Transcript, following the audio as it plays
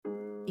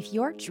If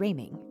you're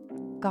dreaming,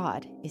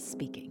 God is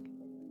speaking.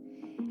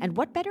 And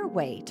what better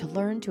way to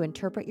learn to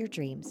interpret your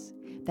dreams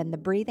than the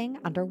Breathing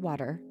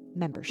Underwater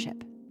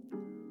membership?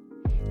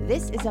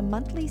 This is a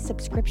monthly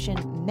subscription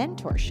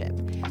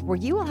mentorship where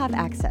you will have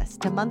access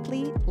to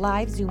monthly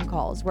live Zoom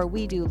calls where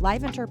we do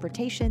live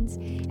interpretations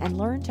and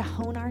learn to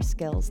hone our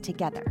skills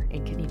together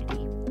in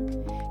community.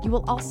 You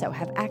will also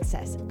have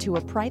access to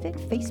a private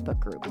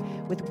Facebook group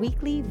with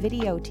weekly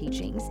video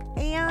teachings,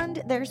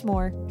 and there's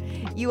more.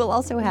 You will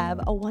also have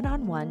a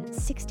one-on-one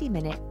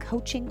 60-minute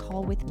coaching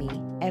call with me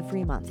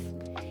every month,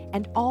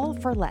 and all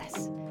for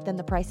less than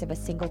the price of a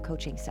single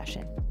coaching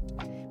session.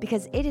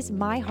 Because it is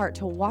my heart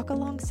to walk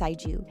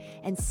alongside you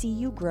and see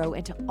you grow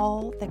into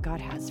all that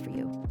God has for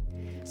you.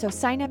 So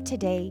sign up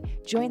today,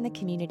 join the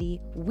community.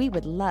 We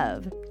would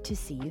love to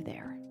see you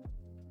there.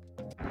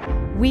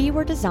 We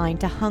were designed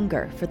to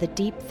hunger for the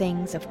deep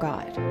things of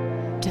God,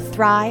 to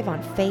thrive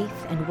on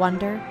faith and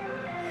wonder,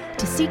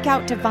 to seek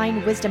out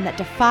divine wisdom that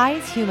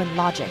defies human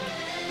logic.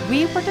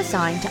 We were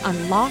designed to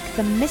unlock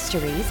the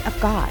mysteries of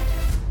God.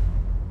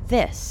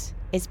 This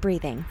is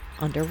Breathing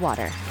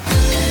Underwater.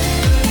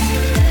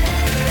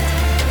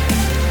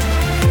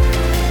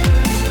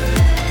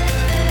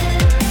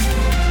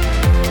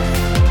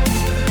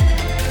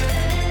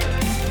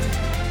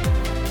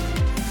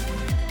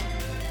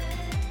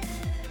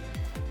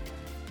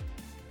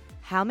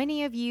 How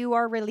many of you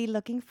are really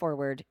looking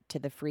forward to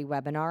the free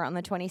webinar on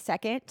the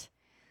 22nd?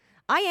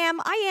 I am.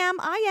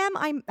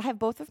 I have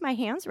both of my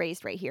hands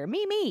raised right here.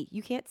 Me.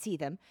 You can't see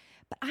them,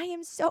 but I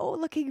am so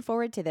looking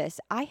forward to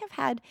this. I have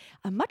had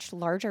a much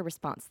larger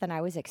response than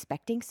I was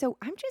expecting, so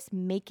I'm just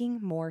making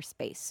more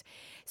space.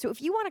 So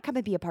if you want to come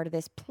and be a part of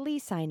this,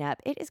 please sign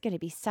up. It is going to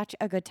be such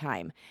a good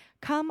time.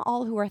 Come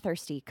all who are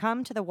thirsty.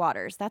 Come to the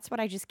waters. That's what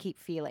I just keep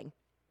feeling.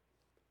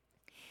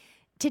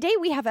 Today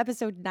we have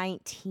episode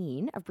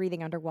 19 of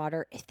Breathing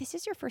Underwater. If this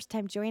is your first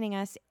time joining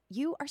us,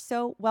 you are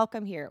so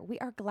welcome here. We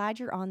are glad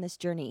you're on this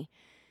journey.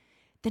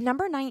 The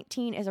number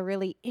 19 is a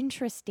really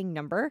interesting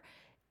number.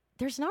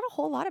 There's not a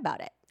whole lot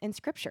about it in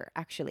scripture,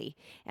 actually.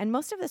 And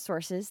most of the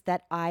sources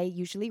that I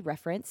usually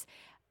reference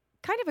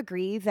kind of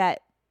agree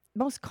that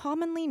most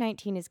commonly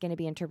 19 is going to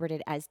be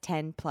interpreted as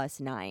 10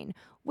 plus 9,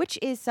 which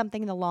is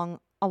something along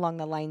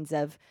the lines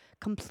of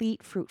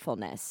complete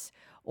fruitfulness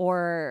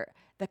or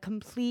the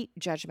complete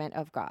judgment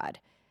of God.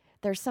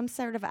 There's some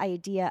sort of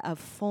idea of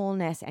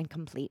fullness and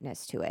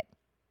completeness to it.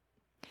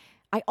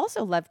 I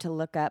also love to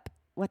look up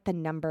what the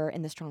number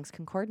in the Strong's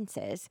Concordance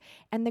is.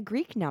 And the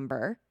Greek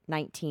number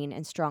 19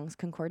 in Strong's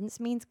Concordance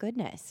means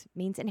goodness,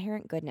 means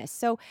inherent goodness.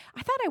 So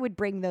I thought I would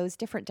bring those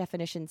different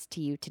definitions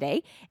to you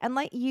today and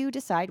let you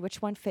decide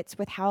which one fits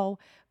with how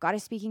God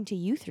is speaking to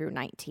you through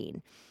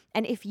 19.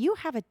 And if you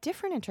have a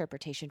different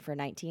interpretation for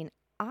 19,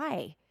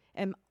 I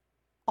am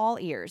all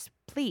ears.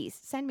 Please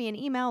send me an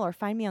email or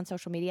find me on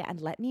social media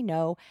and let me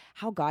know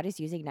how God is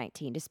using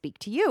 19 to speak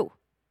to you.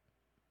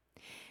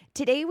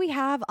 Today we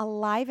have a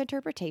live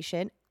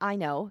interpretation. I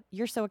know,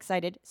 you're so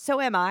excited. So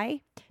am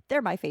I.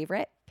 They're my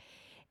favorite.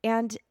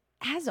 And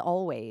as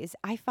always,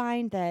 I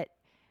find that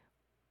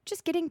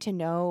just getting to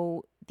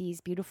know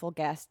these beautiful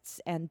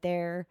guests and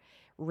their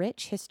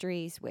rich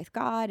histories with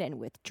God and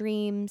with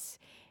dreams,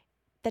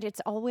 that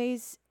it's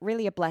always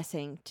really a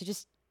blessing to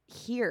just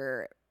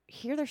hear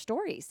their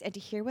stories and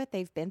to hear what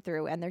they've been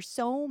through. And there's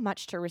so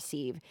much to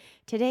receive.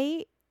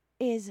 Today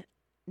is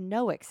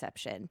no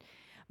exception.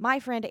 My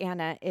friend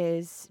Anna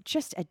is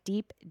just a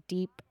deep,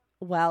 deep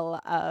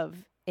well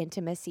of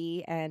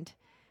intimacy and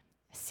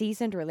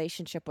seasoned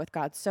relationship with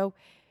God. So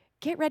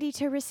get ready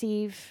to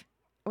receive.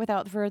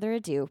 Without further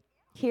ado,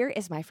 here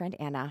is my friend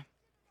Anna.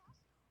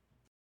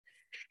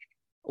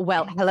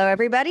 Well, hello,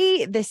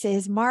 everybody. This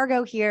is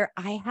Margot here.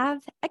 I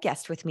have a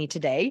guest with me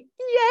today.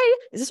 Yay!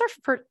 Is this our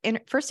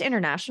first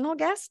international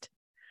guest?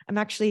 I'm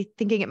actually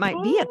thinking it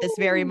might be at this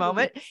very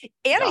moment.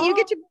 Anna, you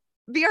get to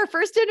be our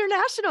first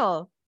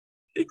international.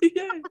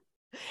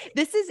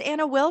 This is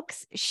Anna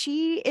Wilkes.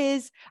 She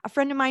is a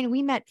friend of mine.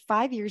 We met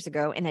 5 years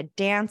ago in a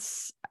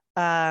dance.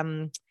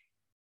 What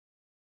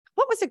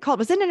was it called?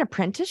 Was it an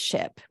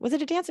apprenticeship? Was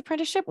it a dance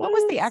apprenticeship? What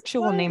was the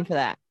actual name for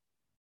that?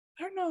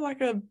 I don't know, like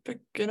a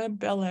beginner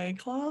ballet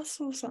class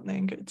or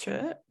something at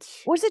church.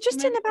 Was it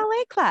just in the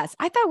ballet class?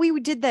 I thought we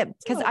did that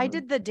because I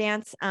did the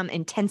dance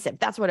intensive.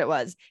 That's what it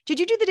was. Did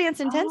you do the dance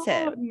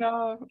intensive?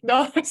 No,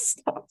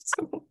 stop.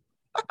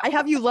 I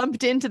have you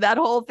lumped into that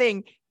whole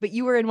thing, but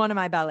you were in one of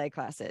my ballet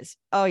classes.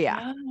 Oh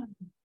yeah.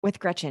 With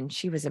Gretchen.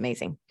 She was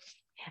amazing.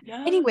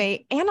 Yeah.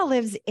 Anyway, Anna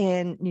lives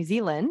in New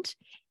Zealand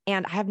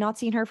and I have not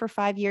seen her for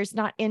 5 years,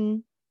 not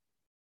in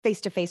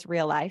face-to-face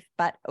real life,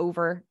 but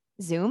over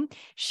Zoom.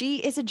 She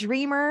is a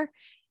dreamer,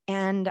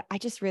 and I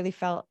just really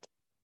felt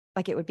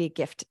like it would be a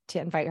gift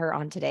to invite her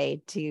on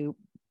today to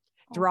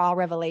draw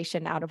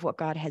revelation out of what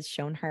God has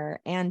shown her,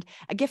 and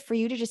a gift for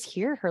you to just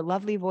hear her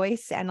lovely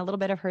voice and a little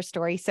bit of her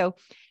story. So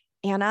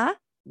Anna,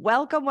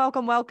 welcome.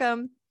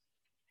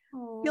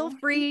 Feel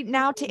free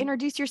now to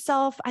introduce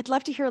yourself. I'd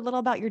love to hear a little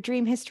about your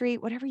dream history,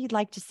 whatever you'd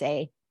like to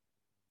say.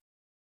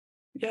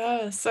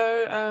 Yeah,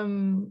 so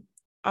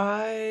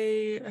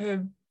I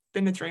have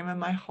been a dreamer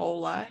my whole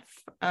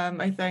life.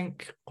 I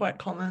think quite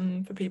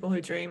common for people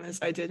who dream is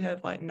I did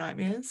have like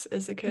nightmares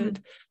as a Mm.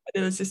 kid.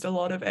 There was just a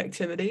lot of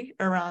activity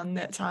around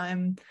that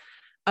time.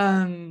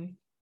 Um,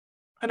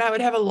 and I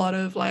would have a lot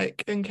of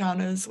like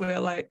encounters where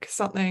like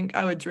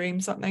I would dream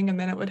something and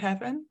then it would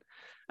happen.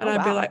 And Oh,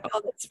 I'd be wow. like,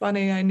 oh, that's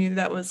funny. I knew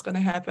that was going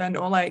to happen.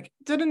 Or like,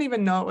 didn't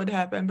even know it would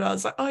happen. But I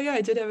was like, oh, yeah,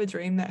 I did have a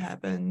dream that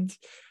happened.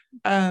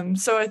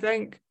 So I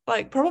think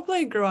like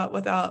probably grew up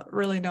without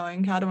really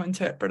knowing how to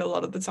interpret a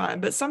lot of the time.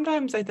 But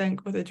sometimes I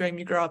think with a dream,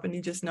 you grow up and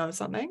you just know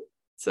something.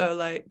 So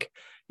like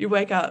you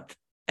wake up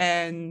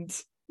and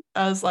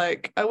I was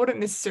like, I wouldn't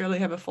necessarily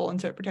have a full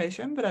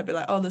interpretation, but I'd be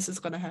like, oh, this is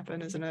going to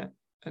happen, isn't it?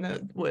 And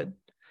it would.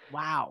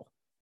 Wow.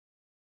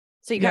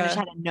 So you kind of just Yeah.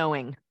 had a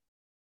knowing.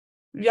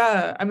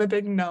 Yeah, I'm a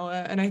big knower,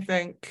 and I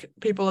think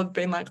people have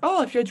been like,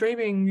 "Oh, if you're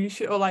dreaming, you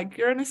should," or like,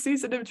 "You're in a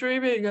season of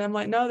dreaming," and I'm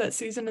like, "No, that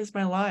season is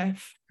my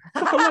life."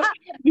 I'm like,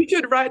 "You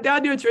should write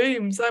down your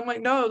dreams." I'm like,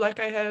 "No, like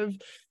I have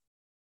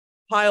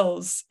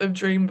piles of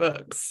dream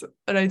books,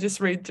 and I just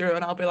read through,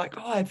 and I'll be like,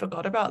 "Oh, I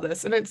forgot about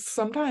this," and it's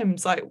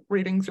sometimes like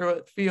reading through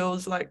it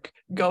feels like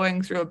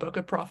going through a book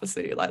of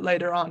prophecy. Like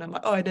later on, I'm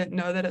like, "Oh, I didn't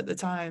know that at the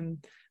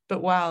time,"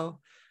 but wow.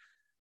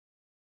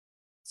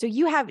 So do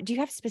you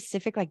have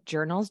specific like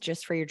journals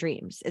just for your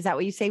dreams? Is that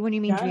what you say when you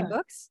mean dream Yeah.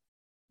 books?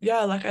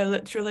 Yeah, like I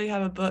literally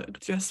have a book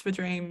just for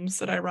dreams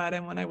that I write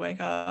in when I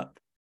wake up.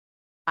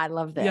 I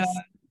love Yeah, this.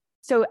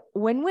 So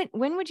when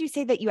would you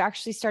say that you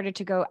actually started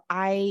to go,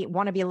 I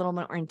want to be a little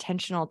more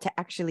intentional to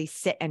actually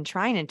sit and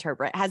try and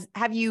interpret?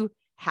 Have you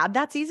had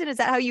that season? Is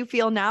that how you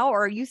feel now?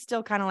 Or are you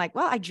still kind of like,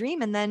 well, I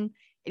dream and then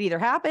it either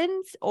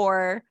happens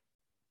or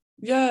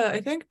yeah, I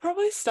think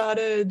probably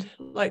started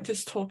like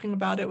just talking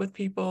about it with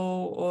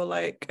people or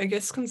like I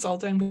guess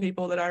consulting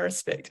people that I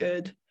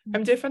respected.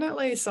 I'm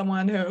definitely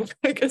someone who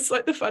I guess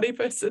like the funny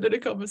person in a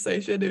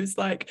conversation who's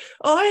like,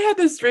 oh, I had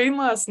this dream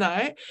last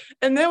night.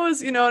 And there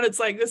was, and it's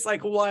like this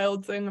like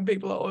wild thing and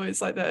people are always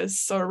like that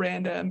is so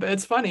random, but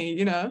it's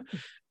funny.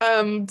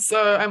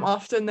 So I'm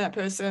often that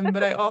person,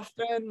 but I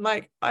often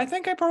like I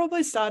think I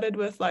probably started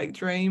with like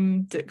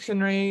dream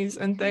dictionaries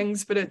and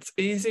things, but it's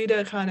easy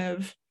to kind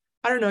of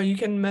I don't know, you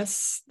can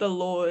miss the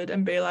Lord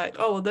and be like,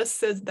 oh, well, this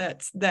says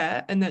that's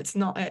that, and that's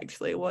not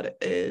actually what it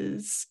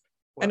is.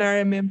 And whoa. I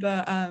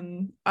remember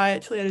I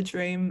actually had a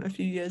dream a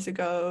few years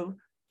ago,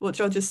 which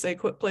I'll just say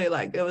quickly,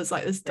 like there was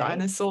like this Okay.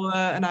 dinosaur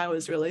and I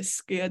was really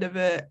scared of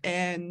it.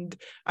 And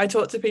I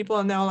talked to people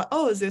and they were like,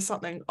 oh, is there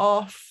something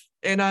off?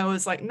 And I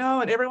was like,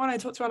 no. And everyone I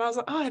talked to, and I was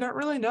like, oh, I don't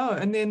really know.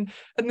 And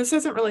this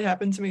hasn't really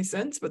happened to me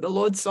since, but the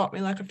Lord stopped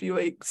me like a few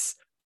weeks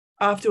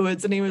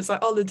afterwards and he was like,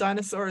 oh, the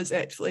dinosaur is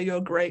actually your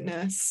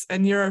greatness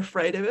and you're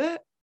afraid of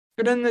it.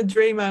 And in the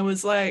dream, I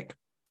was like,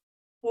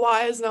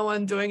 why is no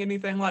one doing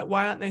anything? Like,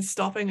 why aren't they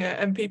stopping it?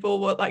 And people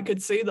were like,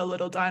 could see the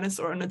little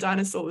dinosaur, and the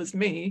dinosaur was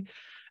me.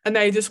 And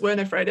they just weren't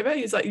afraid of it.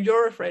 He's like,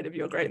 you're afraid of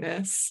your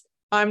greatness.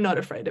 I'm not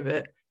afraid of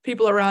it.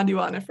 People around you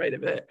aren't afraid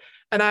of it.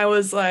 And I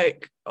was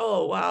like,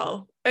 oh,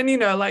 wow. And,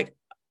 like,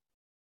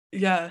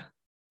 yeah.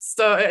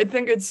 So I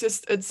think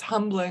it's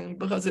humbling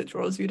because it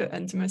draws you to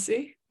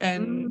intimacy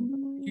and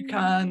you Mm,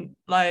 can't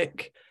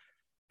like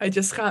I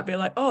just can't be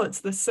like, oh, it's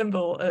this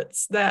symbol,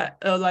 it's that,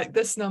 or like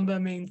this number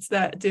means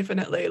that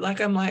definitely.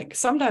 Like I'm like,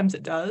 sometimes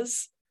it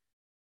does,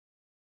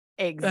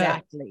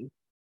 but exactly.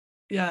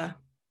 yeah.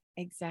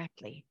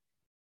 Exactly.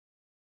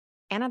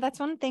 Anna, that's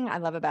one thing I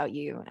love about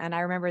you. And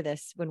I remember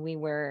this when we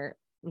were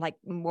like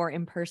more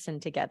in person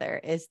together,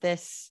 is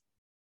this,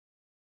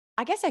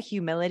 I guess, a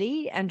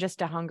humility and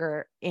just a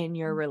hunger in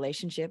your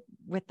relationship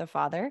with the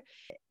Father.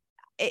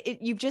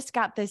 You've just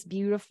got this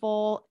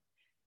beautiful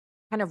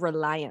kind of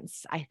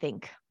reliance, I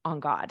think, on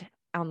God,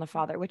 on the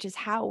Father, which is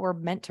how we're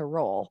meant to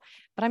roll.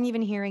 But I'm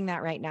even hearing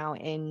that right now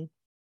in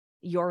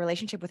your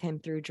relationship with Him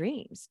through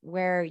dreams,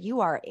 where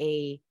you are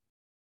a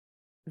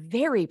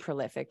very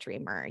prolific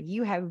dreamer.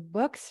 You have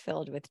books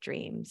filled with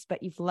dreams,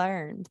 but you've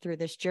learned through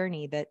this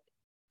journey that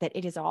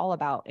it is all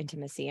about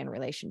intimacy and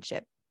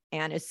relationship.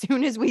 And as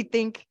soon as we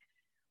think,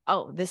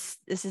 oh, this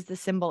is the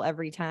symbol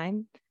every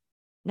time,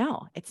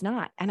 no, it's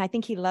not. And I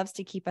think he loves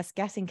to keep us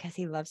guessing because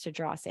he loves to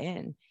draw us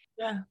in.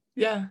 Yeah.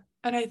 Yeah.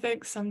 And I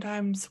think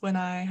sometimes when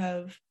I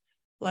have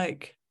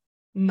like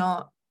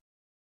not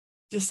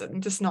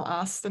just not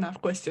asked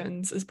enough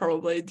questions has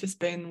probably just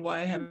been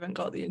why I haven't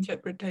got the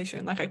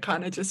interpretation. Like I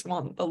kind of just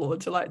want the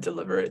Lord to like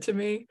deliver it to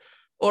me.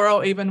 Or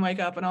I'll even wake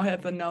up and I'll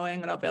have the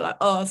knowing and I'll be like,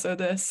 oh, so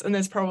this. And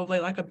there's probably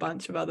like a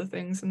bunch of other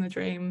things in the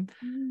dream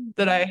Mm.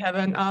 that I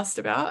haven't asked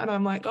about. And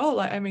I'm like, oh,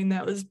 like, I mean,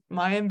 that was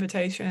my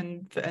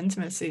invitation for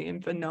intimacy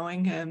and for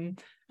knowing him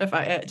if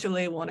I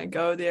actually want to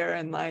go there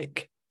and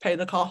like pay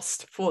the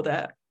cost for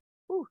that.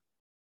 Ooh.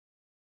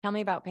 Tell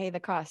me about pay the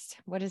cost.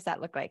 What does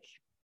that look like?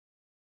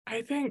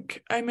 I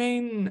think, I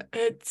mean,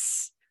 it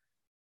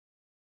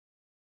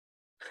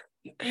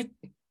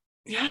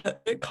yeah,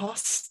 it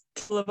costs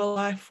to live a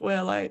life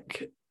where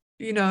like,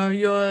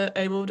 you're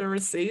able to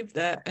receive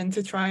that and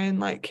to try and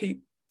like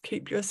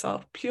keep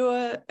yourself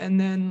pure. And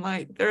then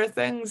like there are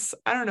things,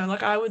 I don't know,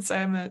 like I would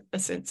say I'm a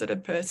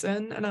sensitive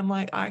person and I'm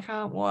like, I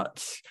can't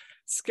watch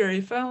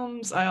scary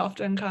films. I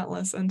often can't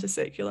listen to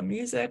secular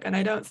music, and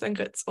I don't think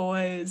it's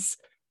always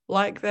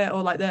like that,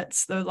 or like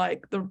that's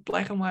the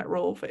black and white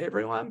rule for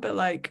everyone. But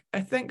like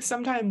I think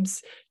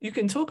sometimes you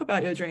can talk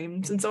about your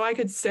dreams, and so I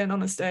could stand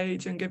on a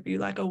stage and give you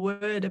like a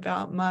word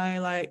about my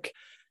like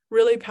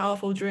really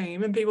powerful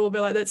dream, and people will be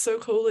like, that's so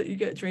cool that you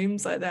get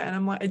dreams like that. And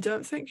I'm like, I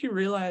don't think you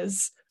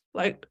realize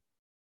like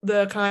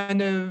the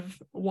kind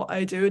of what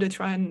I do to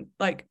try and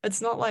like,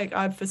 it's not like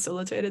I've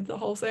facilitated the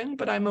whole thing,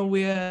 but I'm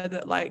aware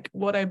that like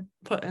what I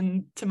put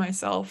into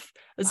myself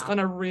is Wow.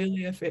 gonna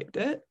really affect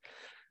it.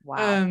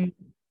 Wow. um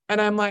and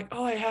I'm like,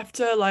 oh, I have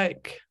to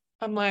like,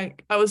 I'm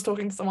like, I was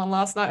talking to someone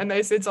last night and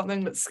they said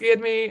something that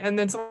scared me, and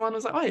then someone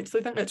was like, oh, I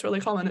actually think that's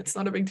really common, it's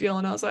not a big deal.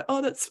 And I was like,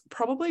 oh, that's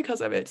probably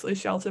because I've actually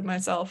sheltered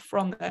myself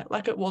from that.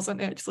 Like it wasn't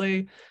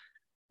actually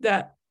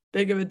that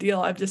big of a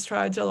deal. I've just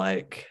tried to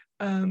like,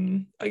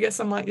 I guess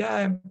I'm like, yeah,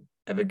 I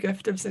have a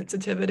gift of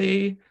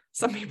sensitivity.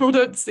 Some people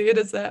don't see it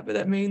as that, but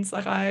that means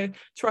like I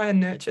try and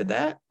nurture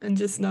that and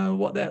just know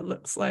what that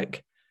looks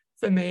like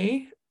for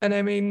me. And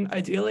I mean,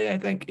 ideally, I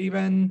think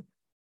even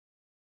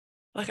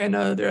like I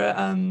know there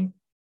are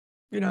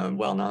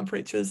well-known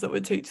preachers that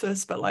would teach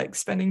this, but like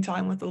spending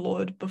time with the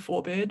Lord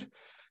before bed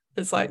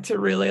is like to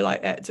really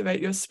like activate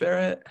your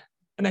spirit.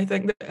 And I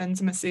think the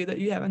intimacy that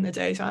you have in the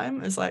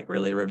daytime is like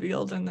really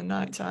revealed in the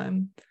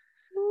nighttime.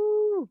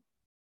 Woo.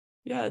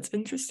 Yeah, it's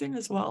interesting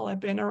as well.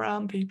 I've been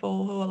around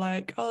people who are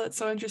like, oh, it's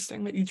so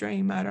interesting that you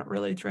dream. I don't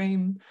really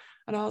dream.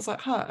 And I was like,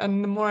 huh.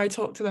 And the more I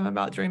talk to them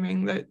about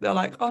dreaming, they're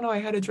like, oh no, I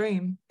had a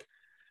dream.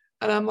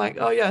 And I'm like,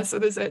 oh yeah, so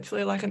there's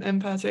actually like an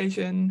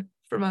impartation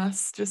from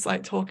us just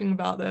like talking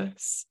about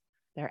this.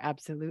 There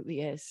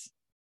absolutely is.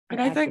 And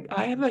There I think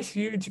I absolutely have is. a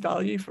huge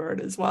value for it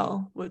as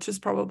well, which is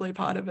probably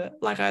part of it.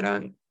 Like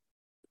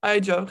I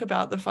joke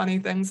about the funny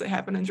things that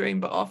happen in dream,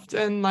 but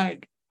often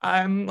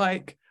I'm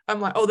like,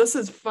 oh, this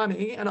is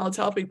funny, and I'll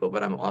tell people,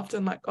 but I'm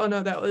often like, oh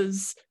no, that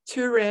was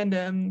too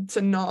random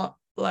to not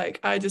like,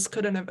 I just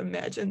couldn't have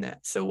imagined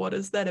that. So what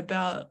is that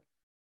about?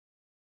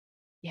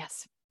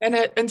 Yes. And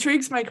it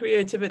intrigues my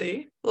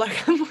creativity.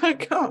 Like I'm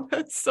like, oh,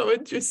 that's so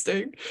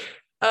interesting.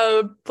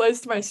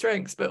 Plays to my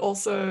strengths, but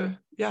also,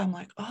 yeah, I'm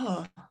like,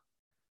 oh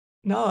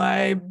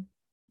no,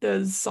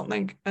 there's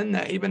something in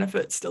there, even if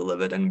it's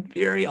delivered in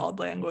very odd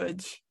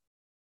language.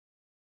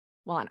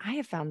 Well, and I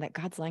have found that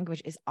God's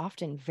language is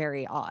often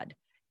very odd.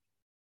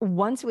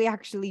 Once we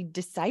actually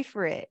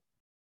decipher it,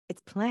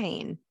 it's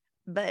plain,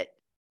 but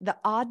the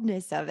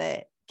oddness of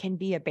it can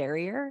be a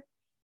barrier.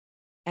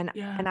 And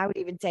Yeah, and I would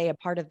even say a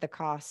part of the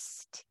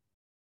cost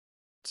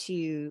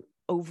to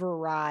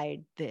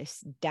override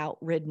this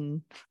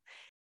doubt-ridden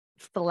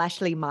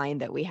fleshly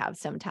mind that we have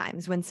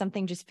sometimes when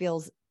something just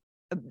feels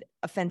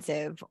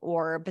offensive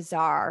or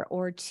bizarre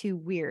or too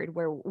weird,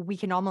 where we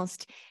can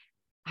almost,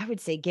 I would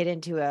say, get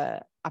into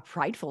a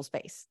prideful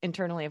space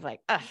internally of like,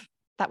 ugh,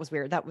 that was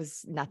weird. That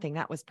was nothing.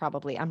 That was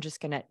probably, I'm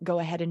just going to go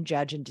ahead and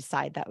judge and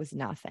decide that was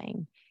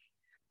nothing.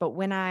 But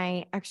when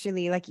I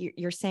actually, like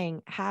you're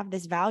saying, have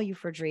this value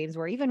for dreams,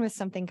 where even with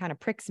something kind of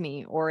pricks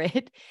me or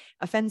it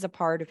offends a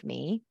part of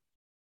me,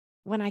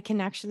 when I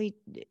can actually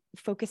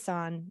focus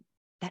on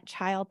that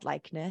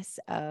childlikeness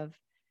of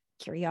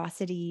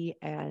curiosity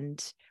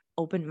and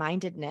open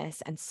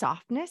mindedness and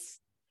softness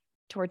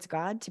towards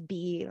God, to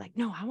be like,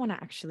 no, I want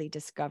to actually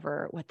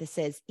discover what this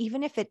is.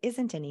 Even if it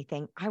isn't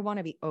anything, I want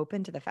to be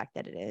open to the fact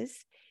that it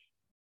is.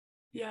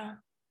 yeah,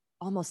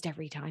 Almost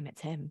every time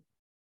it's Him,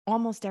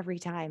 almost every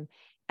time.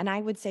 And I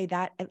would say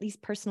that, at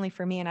least personally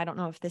for me, and I don't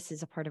know if this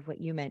is a part of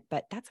what you meant,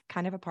 but that's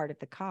kind of a part of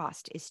the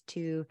cost, is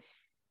to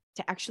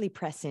actually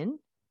press in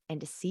and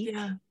to seek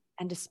yeah,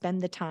 and to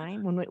spend the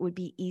time when it would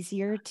be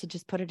easier to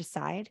just put it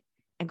aside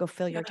and go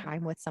fill your yeah,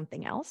 time with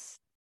something else.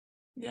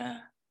 yeah.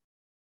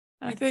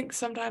 I think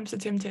sometimes the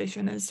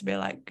temptation is to be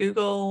like,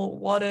 Google,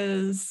 what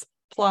does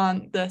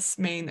plant this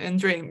mean in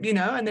dream,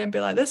 and then be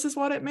like, this is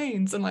what it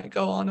means, and like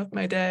go on with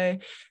my day.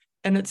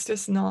 And it's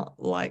just not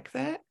like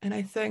that. And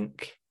I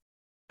think,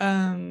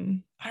 I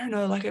don't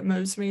know, like it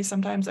moves me.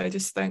 Sometimes I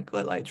just think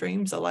that like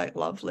dreams are like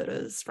love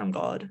letters from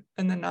God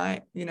in the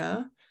night.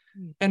 Mm.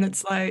 And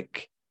it's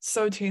like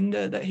so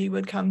tender that he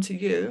would come to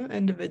you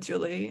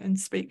individually and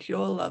speak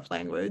your love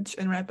language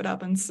and wrap it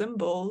up in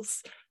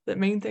symbols that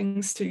mean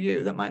things to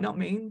you that might not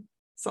mean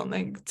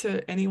something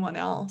to anyone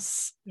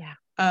else. Yeah.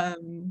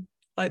 Um,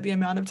 like the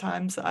amount of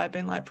times that I've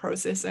been like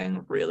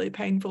processing really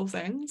painful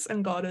things,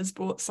 and God has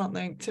brought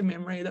something to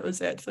memory that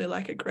was actually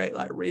like a great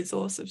like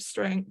resource of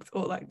strength,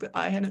 or like that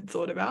I hadn't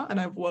thought about, and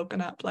I've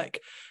woken up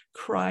like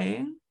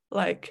crying,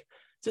 like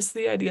just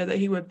the idea that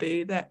he would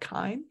be that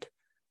kind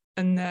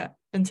and that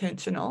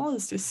intentional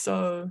is just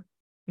so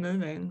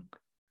moving.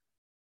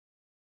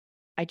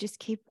 I just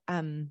keep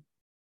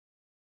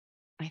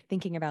I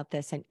thinking about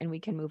this, and we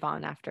can move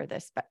on after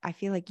this, but I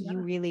feel like you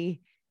Yeah.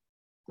 really,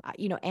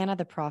 Anna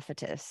the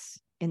prophetess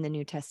in the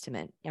New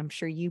Testament, I'm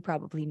sure you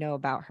probably know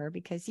about her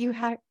because you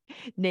had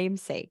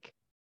namesake.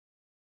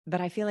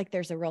 But I feel like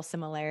there's a real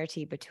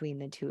similarity between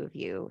the two of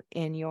you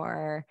in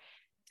your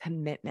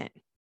commitment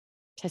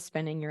to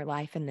spending your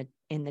life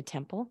in the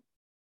temple.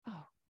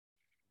 Oh,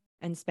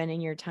 and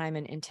spending your time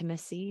in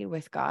intimacy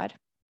with God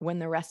when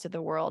the rest of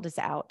the world is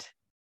out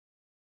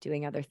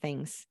doing other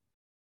things.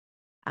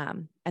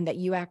 And that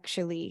you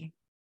actually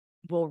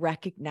will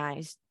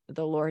recognize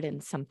the Lord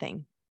in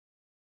something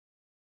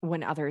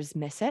when others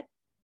miss it.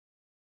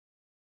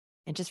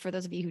 And just for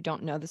those of you who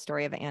don't know the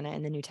story of Anna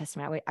in the New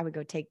Testament, I would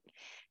go take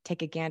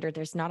a gander.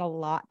 There's not a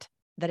lot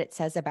that it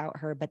says about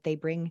her, but they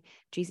bring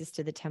Jesus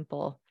to the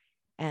temple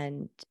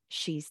and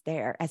she's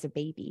there as a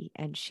baby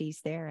and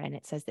she's there. And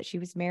it says that she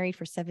was married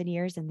for 7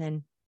 years and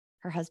then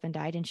her husband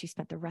died and she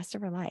spent the rest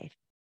of her life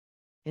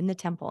in the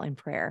temple in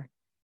prayer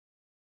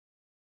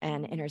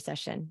and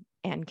intercession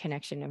and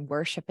connection and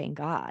worshiping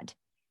God.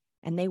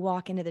 And they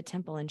walk into the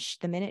temple and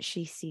the minute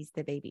she sees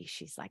the baby,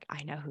 she's like,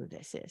 I know who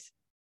this is.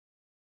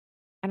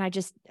 And I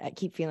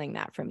keep feeling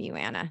that from you,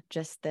 Anna,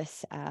 just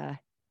this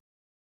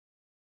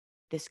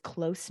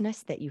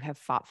closeness that you have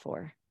fought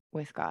for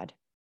with God,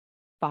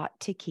 fought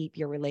to keep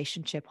your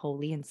relationship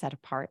holy and set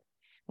apart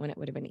when it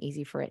would have been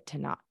easy for it to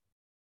not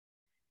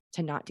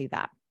do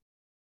that.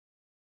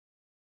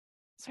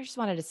 So I just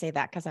wanted to say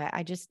that because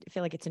I just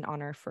feel like it's an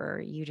honor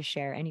for you to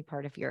share any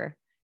part of your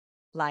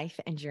life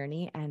and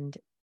journey, and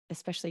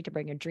especially to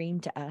bring a dream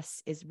to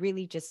us is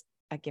really just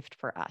a gift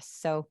for us.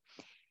 So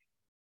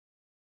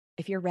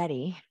if you're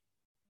ready,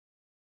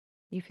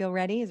 you feel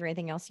ready? Is there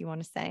anything else you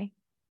want to say?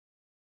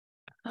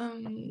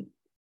 I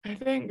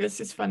think it's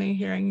just funny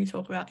hearing you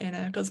talk about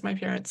Anna because my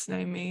parents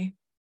named me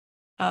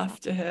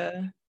after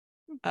her.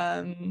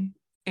 And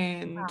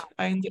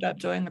I ended up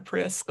doing a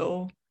prayer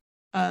school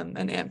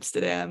in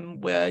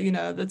Amsterdam where, you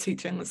know, the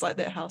teaching was like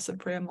that house of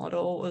prayer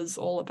model was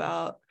all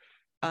about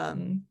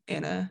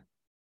Anna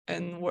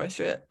and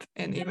worship.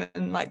 And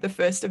even like the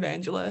first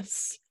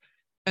evangelist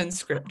in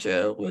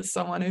scripture was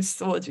someone who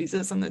saw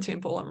Jesus in the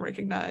temple and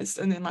recognized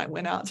and then like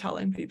went out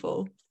telling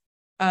people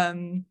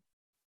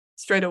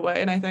straight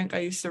away. And I think I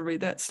used to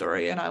read that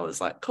story and I was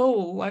like,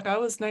 cool, like I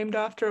was named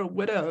after a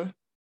widow.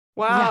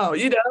 Wow,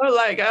 Yeah. you know,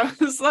 like I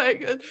was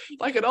like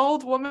an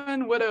old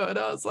woman widow, and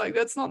I was like,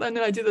 that's not that. And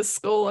then I do this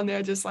school and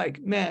they're just like,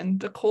 man,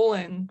 the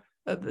calling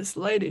of this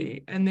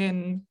lady. And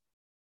then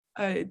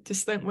I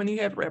just think when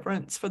you have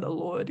reverence for the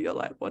Lord, you're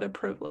like, what a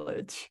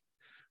privilege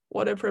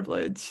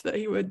that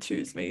he would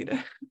choose me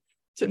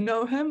to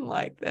know him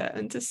like that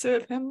and to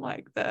serve him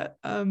like that.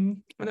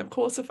 And of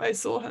course, if I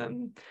saw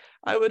him,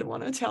 I would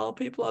want to tell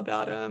people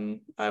about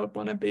him. I would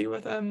want to be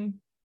with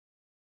him.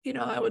 You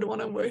know, I would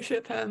want to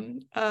worship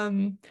him.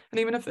 And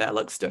even if that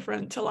looks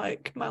different to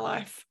like my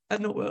life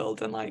in the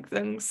world and like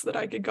things that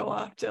I could go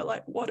after,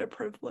 like what a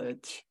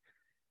privilege.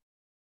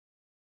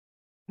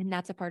 And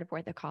that's a part of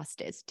where the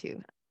cost is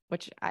too,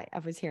 which I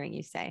was hearing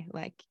you say,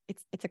 like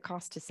it's a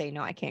cost to say,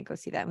 no, I can't go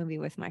see that movie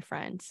with my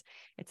friends.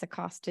 It's a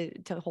cost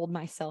to hold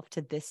myself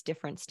to this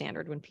different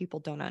standard when people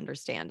don't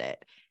understand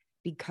it,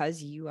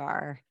 because you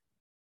are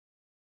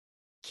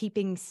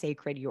keeping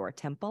sacred your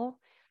temple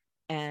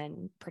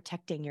and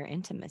protecting your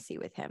intimacy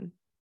with him.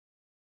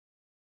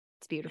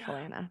 It's beautiful, Yeah.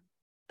 Anna.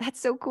 That's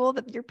so cool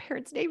that your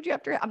parents named you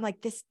after it. I'm like,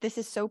 this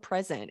is so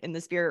present in the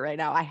spirit right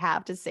now. I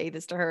have to say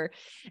this to her.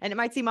 And it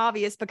might seem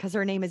obvious because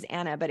her name is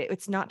Anna, but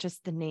it's not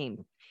just the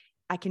name.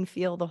 I can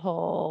feel the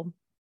whole,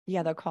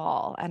 the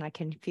call, and I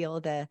can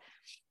feel the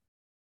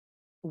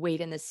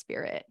weight in the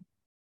spirit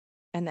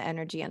and the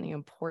energy and the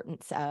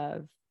importance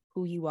of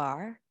who you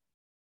are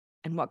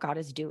and what God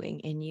is doing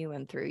in you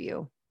and through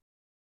you.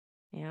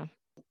 Yeah.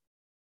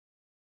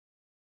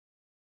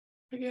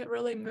 I get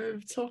really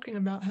moved talking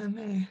about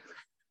him.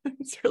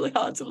 It's really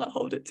hard to like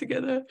hold it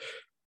together.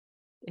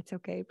 It's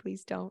okay.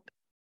 Please don't.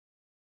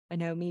 I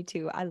know, me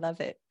too. I love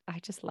it. I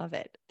just love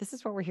it. This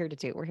is what we're here to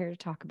do. We're here to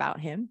talk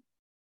about him.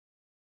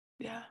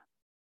 Yeah.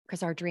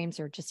 Because our dreams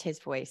are just his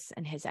voice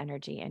and his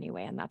energy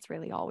anyway. And that's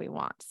really all we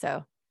want.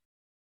 So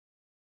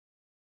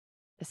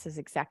this is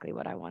exactly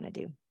what I want to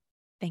do.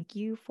 Thank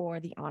you for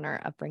the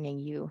honor of bringing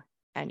you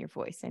and your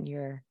voice and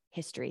your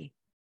history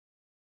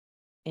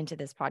into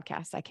this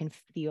podcast. I can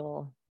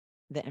feel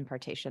the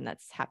impartation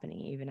that's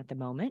happening even at the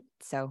moment.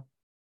 So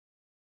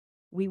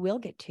we will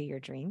get to your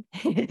dream.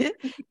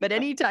 But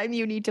anytime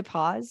you need to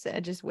pause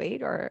and just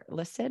wait or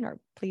listen, or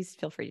please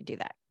feel free to do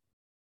that.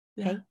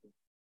 Yeah.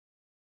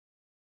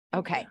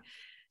 Okay.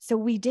 So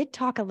we did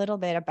talk a little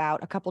bit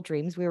about a couple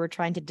dreams. We were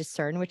trying to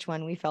discern which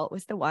one we felt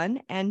was the one,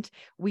 and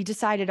we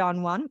decided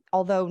on one,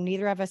 although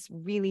neither of us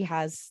really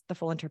has the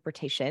full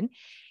interpretation.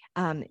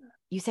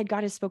 You said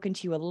God has spoken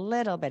to you a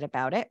little bit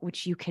about it,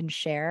 which you can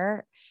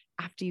share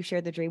after you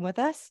share the dream with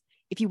us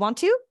if you want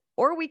to,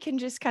 or we can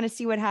just kind of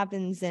see what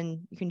happens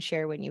and you can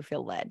share when you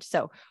feel led.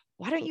 So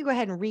why don't you go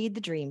ahead and read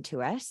the dream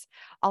to us?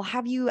 I'll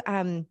have you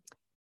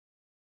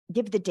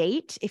give the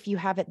date if you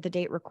have the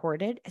date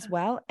recorded as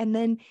well. And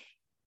then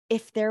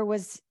if there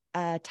was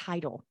a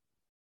title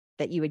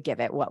that you would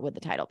give it, what would the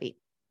title be?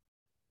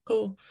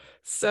 Cool.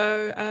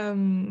 So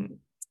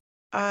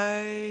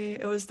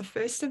it was the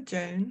 1st of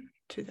June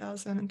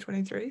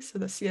 2023, so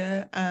this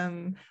year.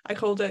 I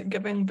called it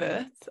Giving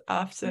Birth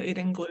After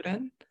Eating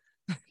Gluten.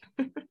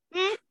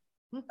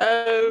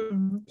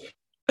 um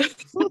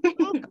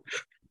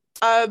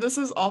This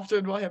is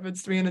often what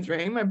happens to me in a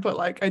dream.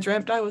 I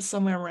dreamt I was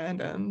somewhere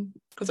random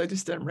because I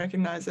just didn't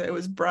recognize it. It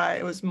was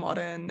bright, it was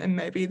modern, and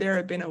maybe there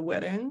had been a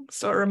wedding.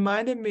 So it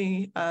reminded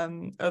me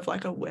of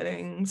like a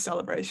wedding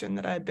celebration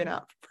that I had been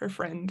out for a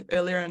friend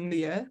earlier in the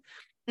year.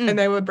 And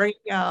they were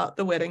bringing out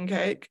the wedding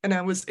cake, and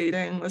I was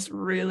eating this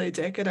really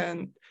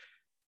decadent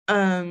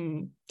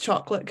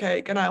chocolate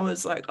cake, and I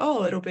was like,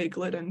 oh, it'll be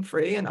gluten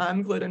free, and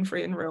I'm gluten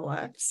free in real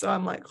life. So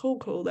I'm like,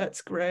 cool,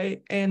 that's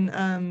great.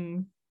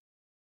 And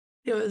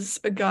there was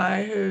a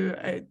guy who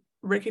I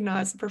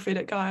recognized, the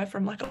prophetic guy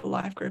from like a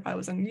life group I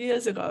was in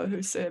years ago,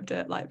 who served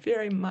at like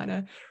very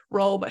minor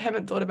role, but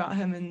haven't thought about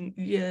him in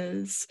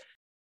years.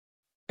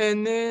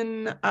 And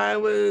then I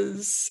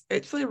was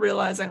actually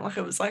realizing, like,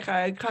 it was like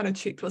I kind of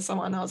checked with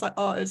someone. I was like,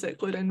 oh, is it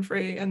gluten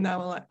free? And they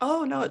were like,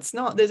 oh, no, it's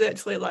not. There's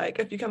actually, like,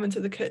 if you come into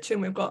the kitchen,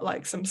 we've got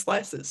like some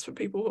slices for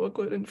people who are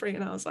gluten free.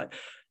 And I was like,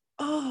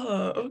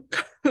 oh,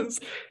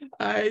 because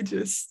I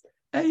just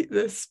ate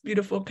this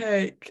beautiful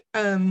cake.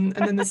 And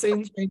then the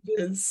scene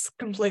changes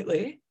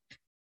completely.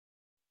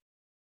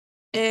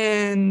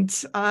 And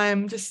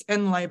I'm just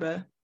in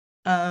labor.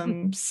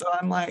 So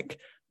I'm like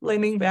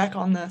leaning back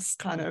on this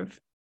kind of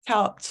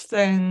couch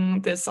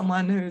thing. There's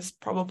someone who's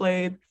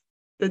probably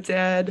the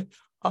dad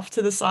off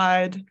to the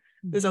side.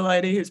 There's a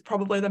lady who's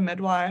probably the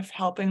midwife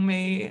helping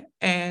me.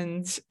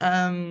 And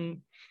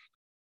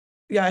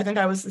yeah, I think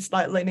I was just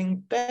like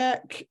leaning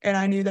back, and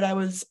I knew that I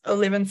was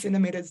 11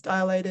 centimeters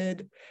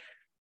dilated.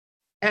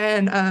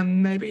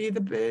 And maybe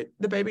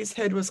the baby's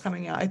head was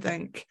coming out, I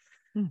think.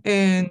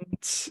 And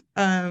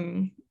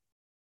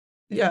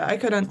yeah, I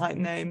couldn't like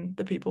name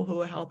the people who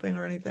were helping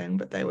or anything,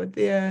 but they were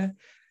there.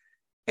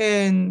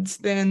 And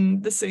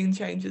then the scene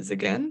changes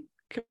again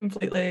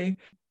completely.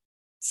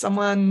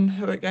 Someone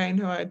who I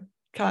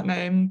can't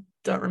name,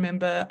 don't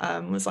remember,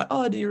 was like,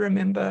 oh, do you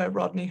remember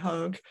Rodney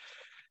Hogue?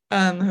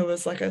 Who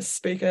was like a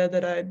speaker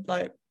that I'd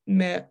like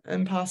met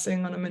in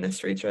passing on a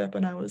ministry trip.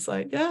 And I was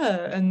like,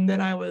 yeah. And then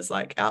I was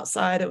like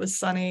outside, it was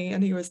sunny,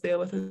 and he was there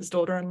with his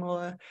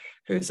daughter-in-law,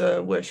 who's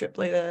a worship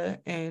leader.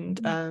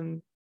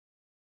 And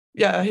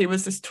yeah, he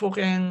was just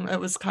talking. It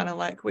was kind of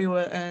like we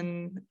were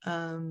in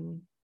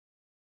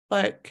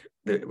like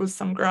there was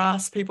some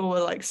grass. People were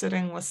like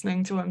sitting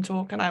listening to him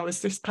talk, and I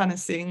was just kind of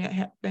seeing it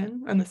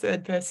happen in the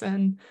third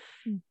person.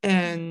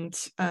 And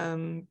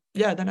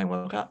yeah, then I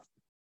woke up.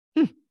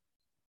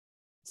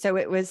 So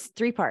it was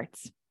 3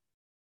 parts.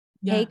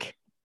 Yeah. Cake,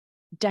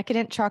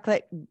 decadent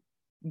chocolate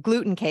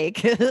gluten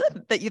cake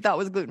that you thought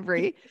was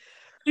gluten-free.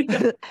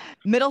 Yeah.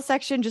 Middle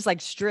section, just like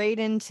straight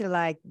into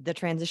like the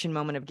transition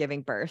moment of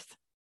giving birth.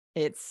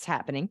 It's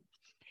happening.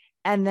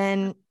 And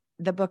then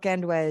the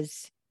bookend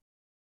was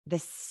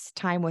this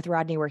time with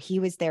Rodney where he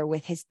was there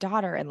with his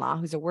daughter-in-law,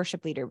 who's a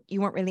worship leader.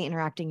 You weren't really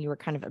interacting. You were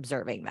kind of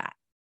observing that.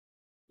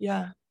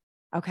 Yeah.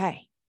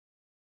 Okay.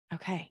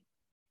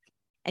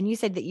 And you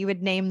said that you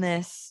would name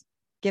this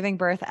giving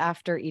birth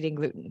after eating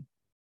gluten.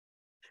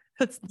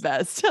 That's the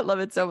best. I love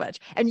it so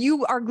much. And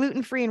you are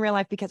gluten-free in real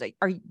life because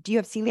do you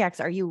have celiacs?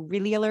 Are you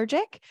really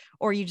allergic,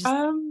 or you just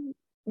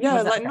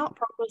yeah, like not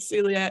proper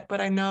celiac, but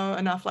I know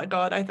enough. Like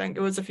God, I think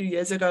it was a few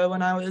years ago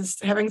when I was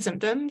having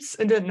symptoms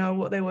and didn't know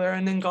what they were,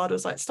 and then God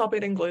was like, stop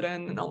eating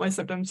gluten, and all my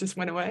symptoms just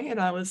went away. And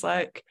I was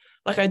like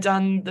I'd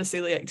done the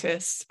celiac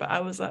test, but I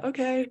was like,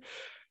 okay,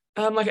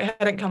 like it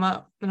hadn't come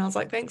up, and I was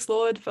like, thanks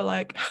Lord for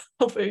like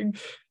helping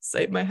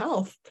save my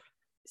health.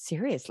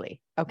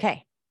 Seriously.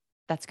 Okay.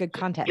 That's good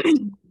context.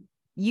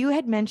 You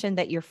had mentioned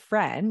that your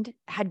friend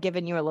had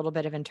given you a little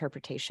bit of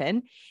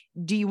interpretation.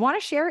 Do you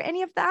want to share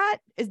any of that?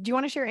 Do you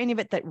want to share any of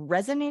it that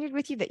resonated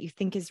with you that you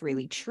think is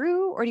really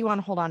true, or do you want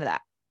to hold on to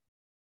that?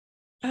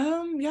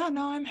 Yeah,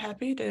 no, I'm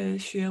happy to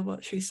share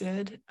what she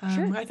said.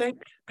 Sure. I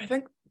think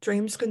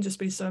dreams can just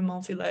be so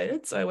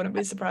multi-layered, so I wouldn't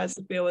be surprised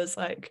if there was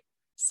like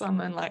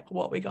some in like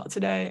what we got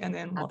today and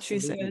then what she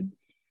said.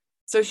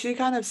 So she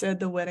kind of said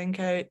the wedding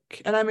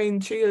cake, and I mean,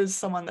 she is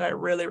someone that I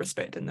really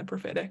respect in the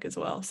prophetic as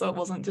well. So it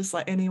wasn't just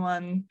like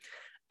anyone.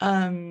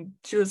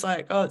 She was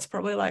like, oh, it's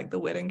probably like the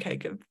wedding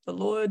cake of the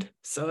Lord.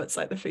 So it's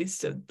like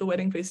the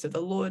wedding feast of the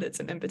Lord. It's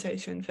an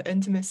invitation for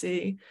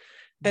intimacy.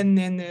 And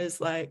then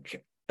there's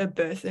like a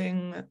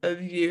birthing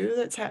of you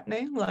that's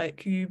happening,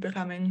 like you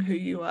becoming who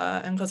you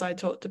are. And because I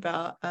talked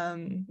about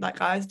like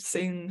I've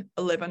seen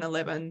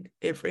 11:11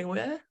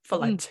 everywhere for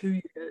like 2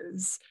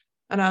 years.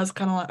 And I was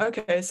kind of like,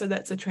 okay, so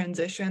that's a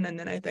transition. And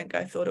then I think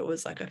I thought it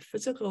was like a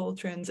physical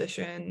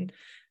transition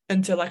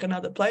into like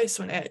another place,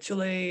 when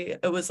actually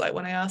it was like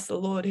when I asked the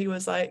Lord, he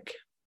was like,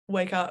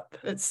 wake up.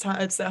 It's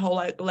time. It's that whole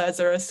like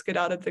Lazarus get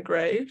out of the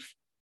grave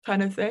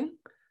kind of thing.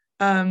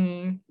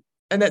 And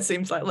that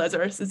seems like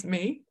Lazarus is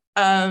me.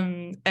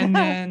 And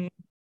then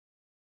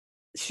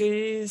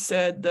she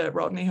said that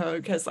Rodney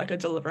Hogue has like a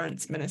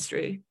deliverance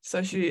ministry.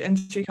 So she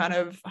kind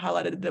of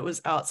highlighted that it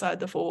was outside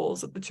the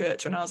walls of the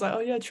church. And I was like,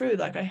 oh yeah, true.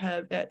 Like I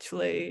have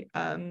actually,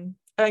 and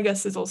I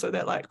guess there's also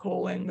that like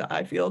calling that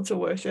I feel to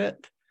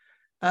worship,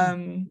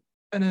 and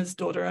his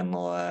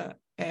daughter-in-law.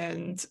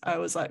 And I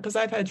was like, because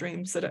I've had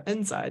dreams that are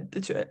inside the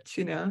church,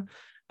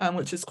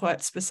 which is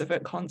quite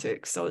specific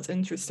context. So it's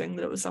interesting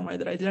that it was somewhere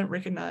that I didn't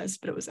recognize,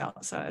 but it was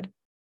outside.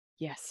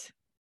 Yes.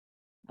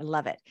 I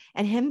love it.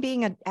 And him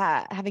being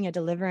having a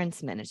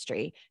deliverance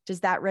ministry,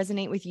 does that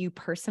resonate with you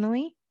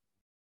personally?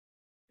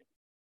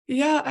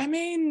 Yeah, I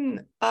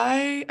mean,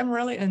 I am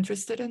really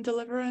interested in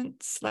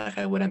deliverance. Like,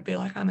 I wouldn't be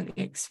like I'm an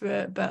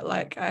expert, but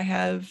like I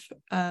have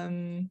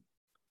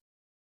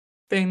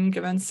been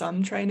given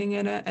some training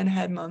in it and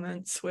had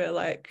moments where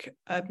like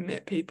I've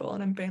met people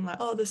and I've been like,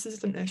 oh, this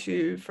is an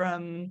issue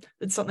from,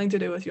 it's something to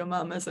do with your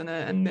mum, isn't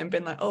it? And then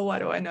been like, oh, why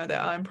do I know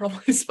that? I'm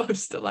probably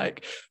supposed to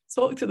like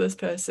talk to this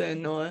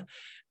person, or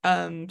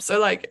so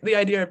like the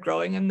idea of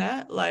growing in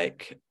that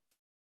like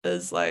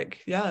is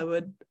like, yeah, I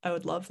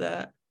would love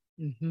that.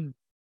 Mm-hmm.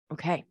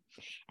 Okay.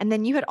 And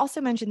then you had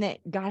also mentioned that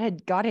God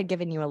had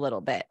given you a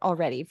little bit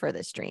already for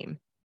this dream.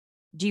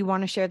 Do you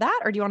want to share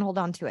that, or do you want to hold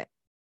on to it?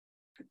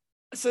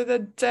 So the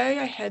day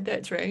I had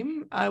that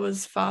dream, I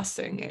was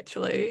fasting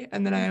actually,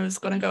 and then I was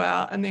gonna go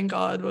out, and then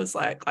God was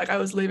like I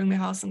was leaving the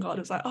house, and God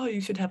was like, "Oh,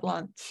 you should have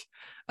lunch,"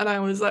 and I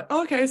was like,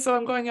 oh, "Okay, so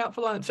I'm going out for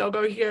lunch. I'll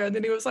go here," and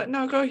then He was like,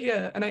 "No, go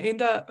here," and I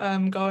end up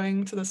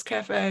going to this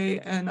cafe,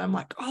 and I'm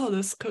like, "Oh,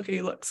 this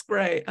cookie looks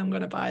great. I'm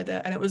gonna buy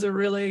that," and it was a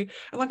really,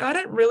 and like I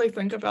didn't really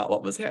think about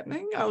what was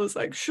happening. I was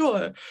like,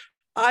 "Sure."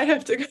 I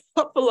have to go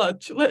out for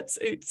lunch. Let's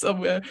eat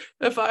somewhere.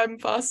 If I'm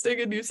fasting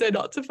and you say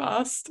not to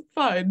fast,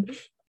 fine.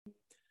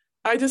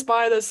 I just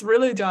buy this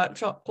really dark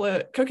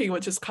chocolate cookie,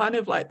 which is kind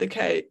of like the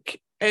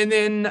cake. And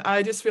then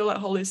I just feel like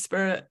Holy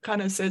Spirit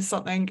kind of says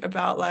something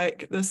about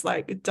like this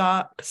like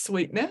dark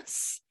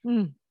sweetness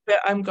Mm.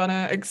 that I'm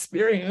gonna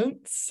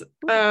experience.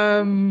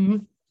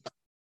 Ooh.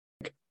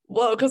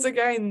 Well, because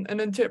again, an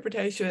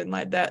interpretation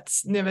like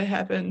that's never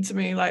happened to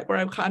me, like where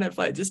I've kind of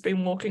like just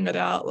been walking it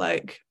out,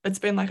 like it's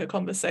been like a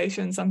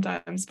conversation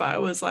sometimes, but I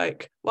was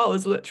like, well, it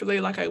was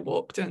literally like I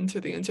walked into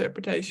the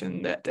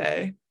interpretation that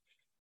day.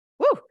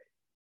 Woo.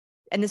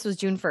 And this was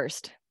June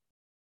 1st.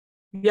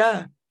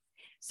 Yeah.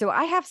 So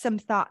I have some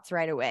thoughts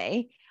right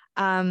away.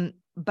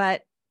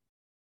 But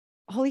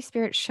Holy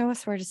Spirit, show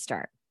us where to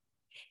start.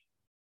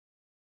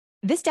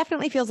 This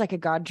definitely feels like a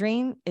God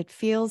dream. It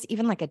feels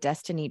even like a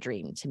destiny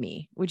dream to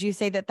me. Would you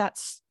say that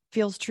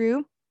feels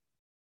true?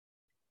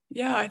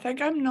 Yeah, I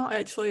think I'm not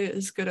actually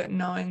as good at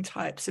knowing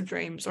types of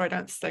dreams, or I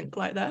don't think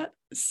like that.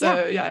 Yeah.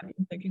 So yeah, I've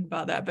been thinking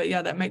about that. But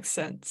yeah, that makes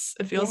sense.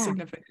 It feels Yeah.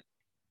 significant.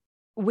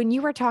 When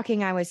you were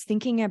talking, I was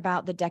thinking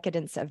about the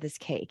decadence of this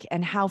cake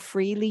and how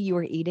freely you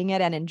were eating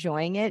it and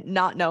enjoying it,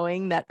 not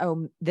knowing that,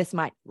 oh, this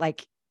might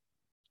like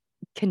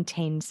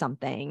contain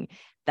something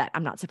that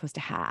I'm not supposed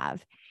to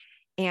have.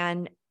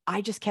 And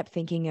I just kept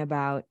thinking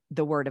about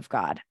the word of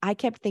God. I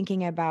kept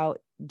thinking about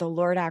the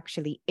Lord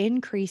actually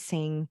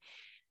increasing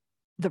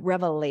the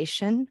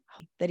revelation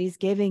that He's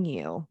giving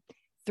you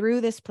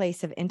through this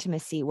place of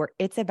intimacy where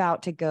it's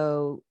about to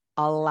go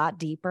a lot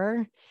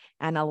deeper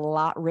and a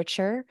lot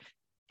richer.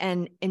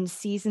 And in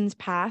seasons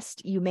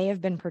past, you may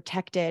have been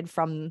protected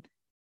from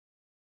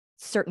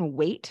certain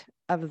weight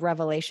of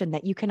revelation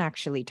that you can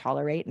actually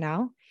tolerate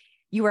now.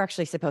 You were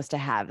actually supposed to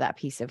have that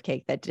piece of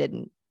cake that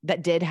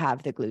did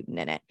have the gluten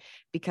in it,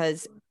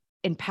 because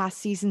in past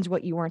seasons,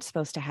 what you weren't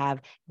supposed to have,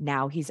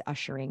 now He's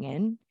ushering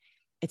in.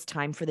 It's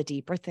time for the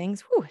deeper things.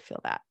 Whew, I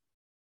feel that.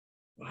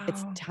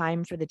 It's Wow.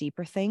 time for the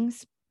deeper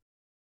things.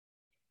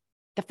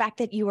 The fact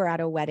that you were at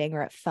a wedding,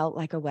 or it felt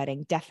like a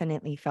wedding,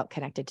 definitely felt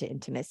connected to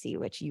intimacy,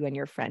 which you and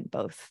your friend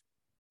both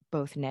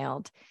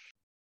nailed.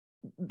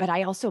 But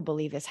I also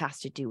believe this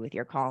has to do with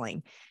your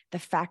calling. The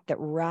fact that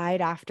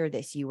right after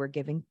this, you were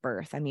giving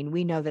birth. I mean,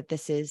 we know that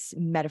this is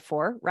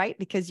metaphor, right?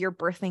 Because you're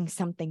birthing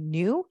something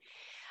new.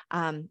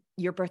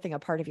 You're birthing a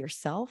part of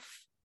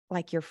yourself,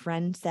 like your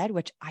friend said,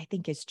 which I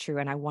think is true.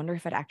 And I wonder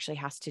if it actually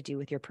has to do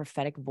with your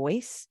prophetic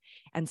voice,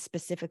 and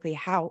specifically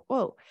how,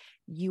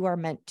 you are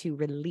meant to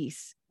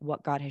release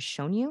what God has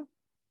shown you.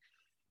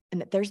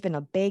 And that there's been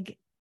a big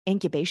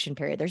incubation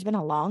period. There's been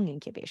a long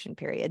incubation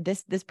period.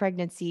 This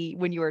pregnancy,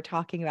 when you were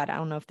talking about, I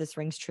don't know if this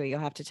rings true, you'll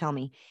have to tell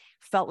me,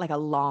 felt like a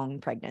long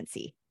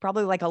pregnancy,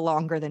 probably like a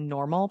longer than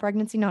normal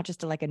pregnancy, not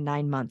just like a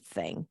 9-month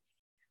thing.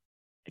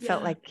 It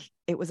felt Yeah. like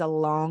it was a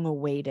long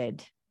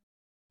awaited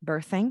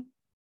birthing.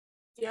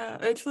 Yeah.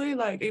 Actually,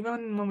 like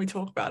even when we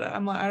talk about it,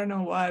 I'm like, I don't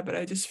know why, but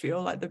I just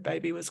feel like the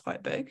baby was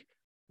quite big.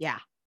 Yeah.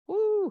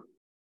 Woo.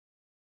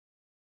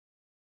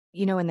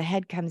 When the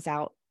head comes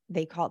out,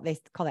 they call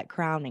that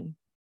crowning,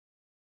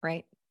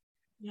 right?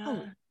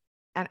 Oh,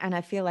 Yeah. and I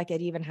feel like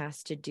it even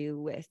has to do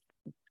with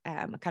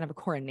kind of a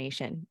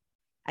coronation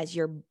as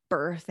you're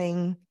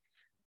birthing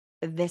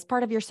this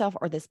part of yourself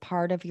or this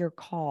part of your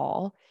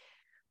call.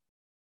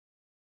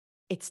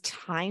 It's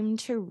time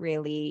to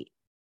really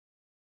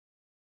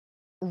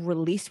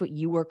release what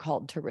you were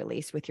called to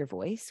release with your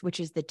voice, which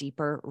is the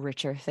deeper,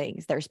 richer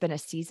things. There's been a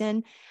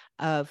season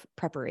of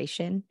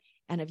preparation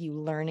and of you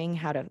learning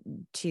how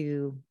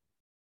to,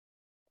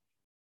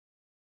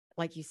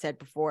 like you said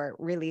before,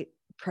 really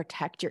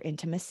protect your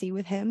intimacy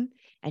with Him,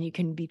 and you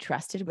can be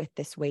trusted with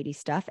this weighty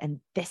stuff. And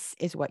this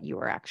is what you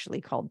are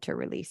actually called to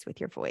release with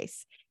your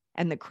voice.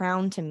 And the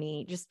crown, to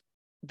me, just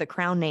the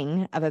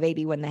crowning of a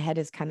baby when the head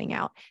is coming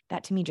out,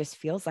 that to me just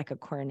feels like a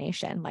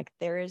coronation. Like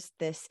there is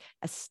this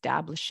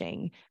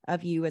establishing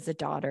of you as a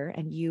daughter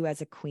and you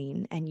as a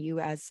queen and you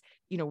as,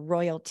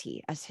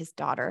 royalty as his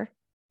daughter.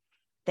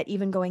 That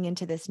even going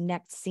into this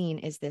next scene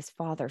is this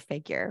father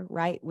figure,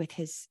 right? With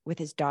his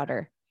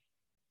daughter.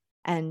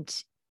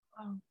 And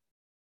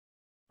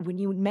when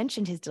you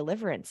mentioned his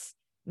deliverance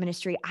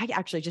ministry, I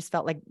actually just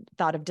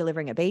thought of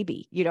delivering a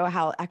baby,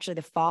 how actually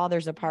the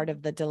father's a part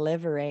of the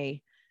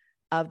delivery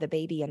of the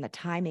baby and the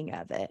timing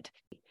of it,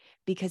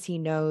 because he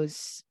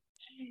knows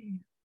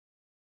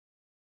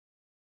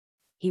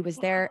he was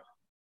there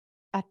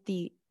at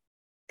the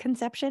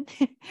conception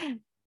and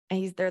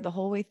he's there the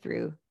whole way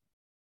through.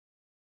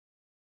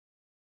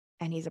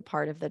 And he's a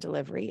part of the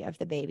delivery of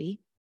the baby.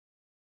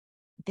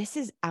 This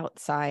is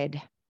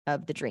outside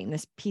of the dream.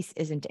 This piece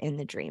isn't in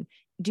the dream.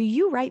 Do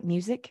you write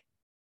music?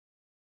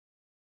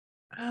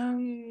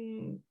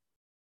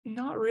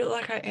 Not really.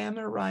 Like I am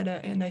a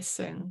writer and I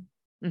sing.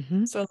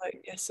 Mm-hmm. So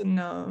like yes and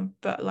no,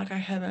 but like I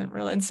haven't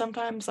really. And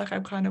sometimes like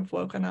I've kind of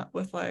woken up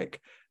with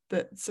like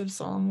bits of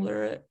song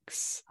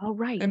lyrics Oh,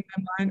 right. in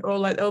my mind, or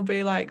like it'll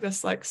be like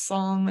this like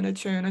song and a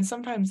tune, and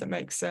sometimes it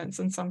makes sense,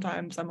 and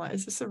sometimes I'm like,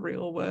 is this a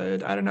real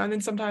word? I don't know. And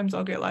then sometimes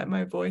I'll get like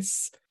my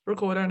voice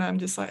recorder and I'm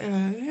just like,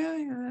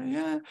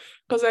 yeah,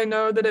 because I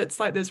know that it's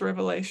like there's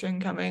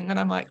revelation coming, and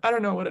I'm like, I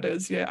don't know what it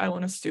is yet. I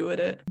want to steward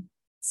it.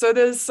 So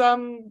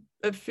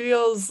it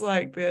feels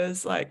like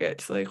there's like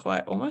actually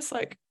quite almost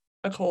like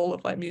a call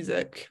of like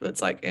music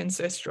that's like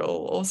ancestral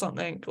or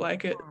something.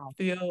 Like it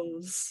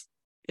feels,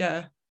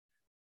 yeah.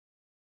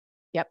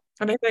 Yep.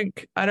 And I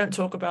think I don't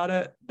talk about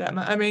it that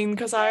much. I mean,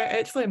 because I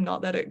actually am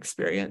not that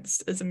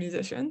experienced as a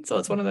musician. So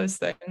it's one of those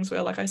things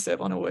where like I serve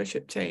on a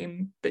worship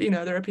team, but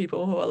there are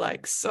people who are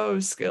like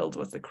so skilled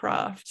with the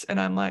craft. And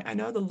I'm like, I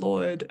know the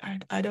Lord.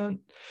 I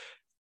don't,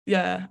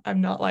 yeah, I'm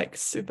not like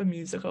super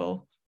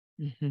musical.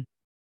 Mm-hmm.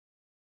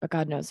 But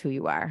God knows who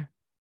you are.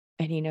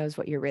 And he knows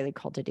what you're really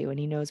called to do. And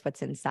he knows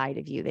what's inside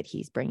of you that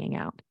he's bringing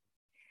out.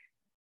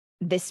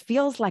 This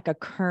feels like a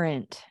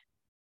current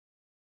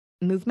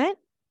movement.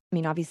 I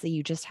mean, obviously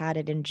you just had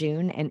it in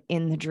June, and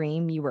in the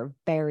dream you were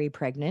very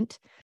pregnant.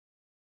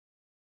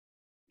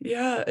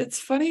 Yeah, it's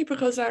funny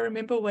because I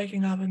remember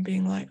waking up and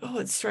being like, oh,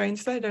 it's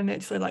strange that I don't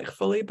actually like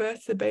fully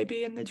birth the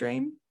baby in the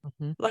dream.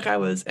 Mm-hmm. Like I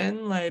was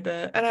in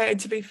labor, and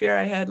to be fair,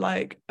 I had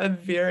like a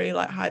very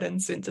like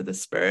heightened sense of the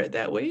spirit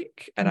that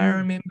week. And I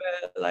remember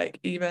like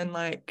even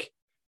like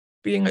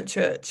being at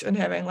church and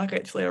having like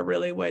actually a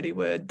really weighty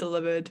word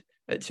delivered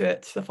at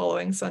church the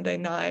following Sunday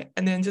night,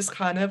 and then just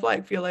kind of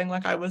like feeling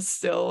like I was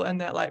still in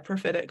that like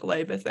prophetic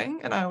labor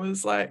thing. And I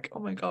was like, oh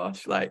my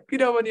gosh, like,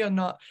 when you're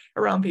not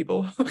around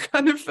people who are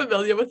kind of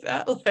familiar with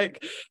that,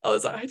 like I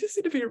was like, I just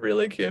need to be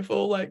really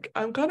careful. Like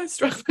I'm kind of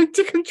struggling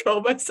to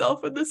control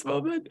myself in this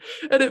moment.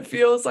 And it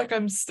feels like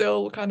I'm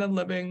still kind of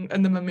living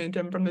in the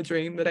momentum from the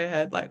dream that I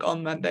had like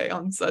on Monday,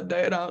 on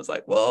Sunday. And I was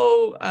like,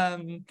 whoa.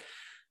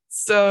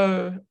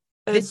 So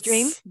This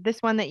dream, it's this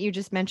one that you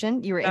just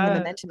mentioned, you were in the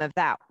momentum of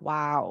that.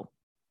 Wow.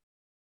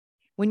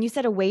 When you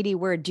said a weighty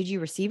word, did you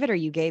receive it or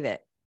you gave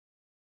it?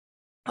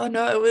 oh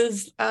no, it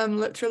was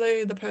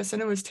literally the person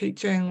who was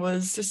teaching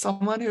was just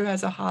someone who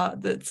has a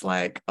heart that's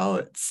like, oh,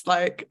 it's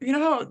like,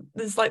 how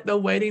there's like the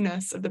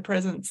weightiness of the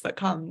presence that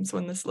comes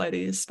when this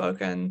lady is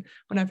spoken,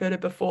 when I've heard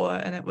it before,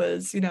 and it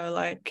was,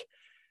 like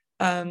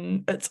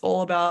it's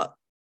all about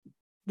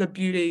the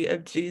beauty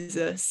of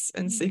Jesus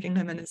and seeking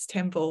him in his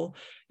temple,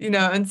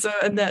 and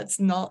that's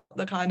not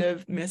the kind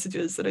of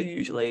messages that are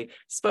usually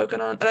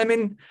spoken on. And I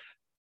mean,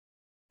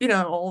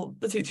 all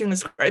the teaching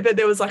was great, but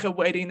there was like a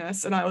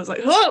weightiness, and I was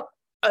like,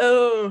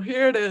 oh,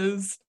 here it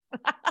is.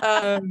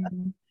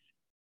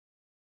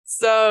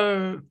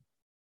 So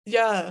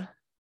yeah,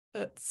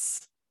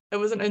 it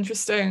was an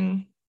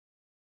interesting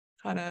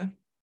kind of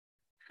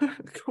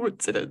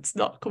coincidence,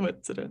 not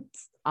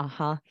coincidence.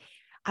 Uh-huh.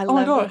 I Oh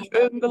my love gosh,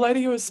 and the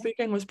lady who was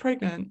speaking was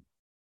pregnant.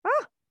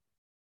 Ah,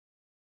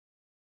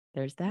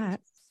 there's that.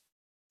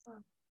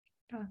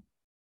 Yeah.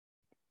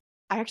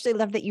 I actually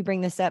love that you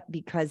bring this up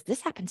because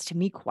this happens to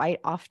me quite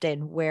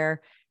often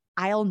where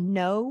I'll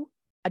know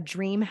a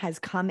dream has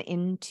come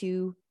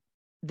into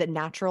the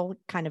natural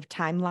kind of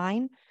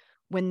timeline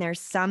when there's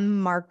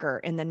some marker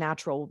in the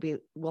natural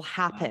will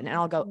happen, and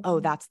I'll go, oh,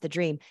 that's the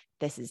dream.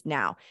 This is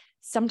now.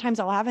 Sometimes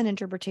I'll have an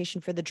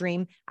interpretation for the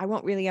dream. I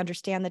won't really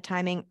understand the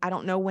timing. I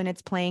don't know when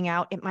it's playing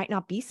out. It might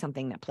not be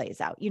something that plays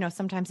out.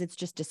 Sometimes it's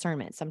just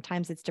discernment.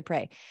 Sometimes it's to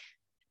pray.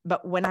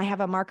 But when I have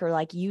a marker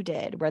like you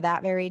did, where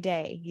that very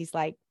day he's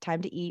like,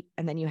 time to eat,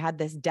 and then you had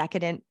this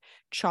decadent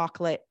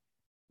chocolate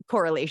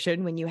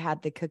correlation when you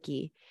had the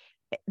cookie,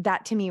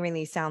 that to me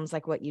really sounds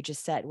like what you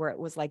just said, where it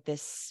was like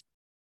this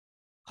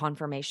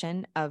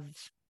confirmation of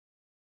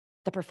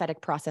the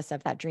prophetic process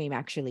of that dream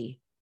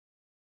actually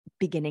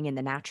beginning in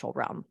the natural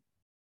realm.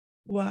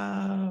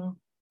 Wow.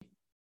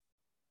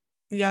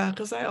 Yeah,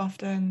 because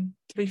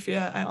to be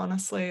fair, I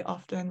honestly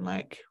often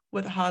like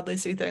would hardly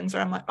see things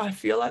where I'm like, I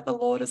feel like the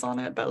Lord is on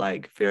it, but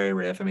like very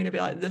rare for me to be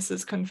like, this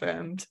is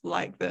confirmed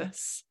like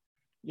this.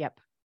 Yep.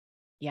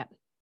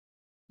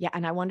 Yeah.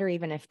 And I wonder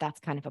even if that's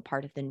kind of a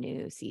part of the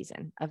new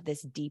season of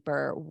this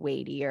deeper,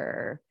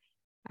 weightier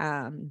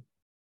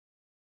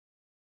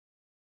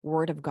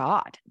word of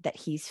God that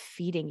he's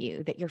feeding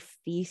you, that you're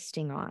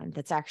feasting on,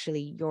 that's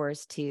actually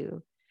yours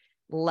to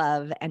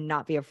love and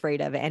not be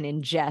afraid of and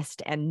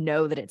ingest and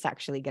know that it's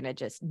actually going to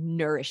just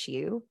nourish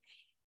you.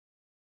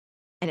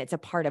 And it's a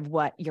part of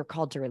what you're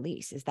called to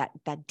release, is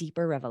that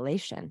deeper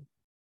revelation.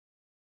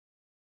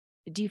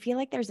 Do you feel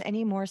like there's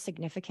any more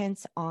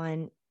significance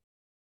on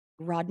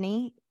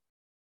Rodney?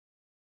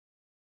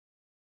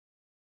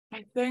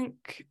 I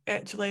think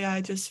actually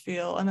I just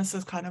feel, and this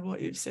is kind of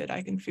what you've said,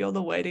 I can feel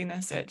the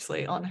weightiness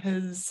actually on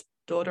his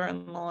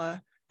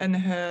daughter-in-law and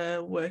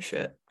her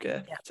worship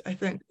gift. Yep. I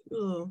think,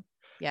 ooh,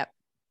 Yep.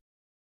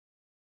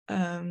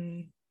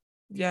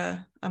 yeah,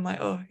 I'm like,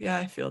 oh yeah,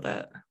 I feel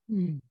that.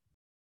 I'm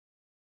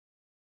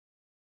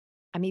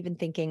even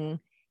thinking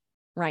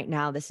right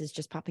now, this is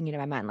just popping into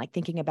my mind, like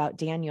thinking about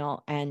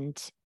Daniel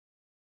and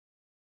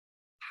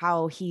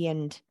how he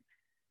and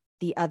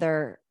the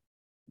other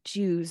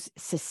Jews,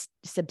 what's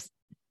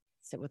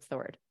the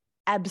word?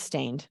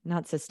 Abstained,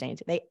 not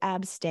sustained. They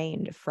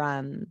abstained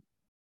from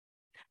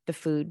the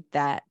food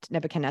that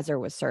Nebuchadnezzar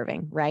was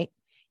serving, right?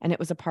 And it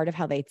was a part of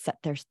how they set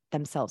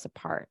themselves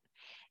apart.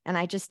 And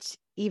I just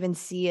even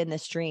see in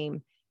this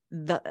dream,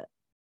 the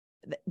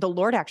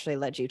Lord actually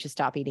led you to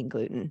stop eating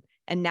gluten.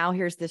 And now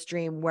here's this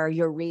dream where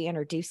you're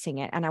reintroducing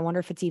it. And I wonder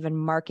if it's even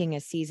marking a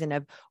season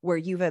of where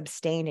you've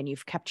abstained and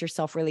you've kept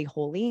yourself really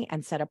holy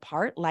and set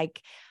apart,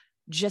 like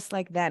just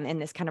like them in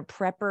this kind of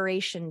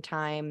preparation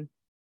time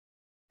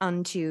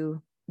unto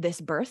this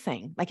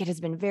birthing. Like it has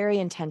been very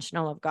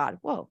intentional of God.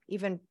 Whoa,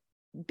 even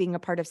being a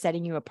part of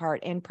setting you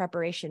apart in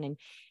preparation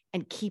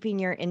and keeping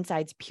your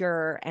insides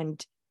pure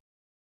and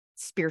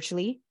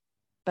spiritually,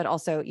 but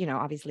also,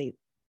 obviously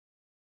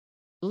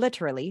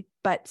literally,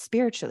 but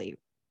spiritually,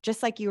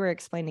 just like you were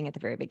explaining at the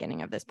very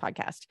beginning of this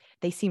podcast,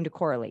 they seem to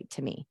correlate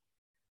to me.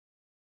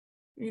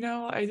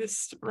 I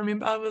just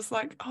remember I was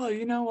like, oh,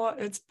 you know what?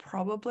 It's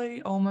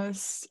probably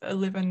almost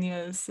 11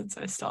 years since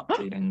I stopped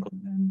eating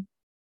gluten.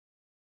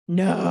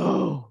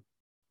 No.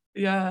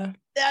 Yeah.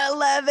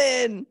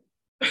 11.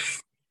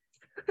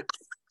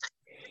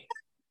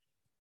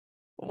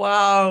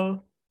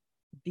 Wow.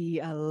 The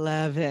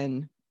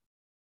 11.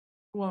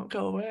 Won't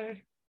go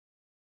away.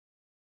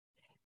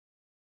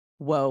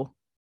 Whoa.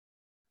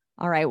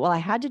 All right. Well, I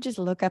had to just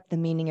look up the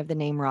meaning of the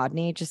name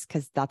Rodney just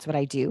because that's what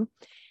I do.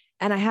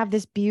 And I have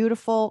this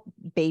beautiful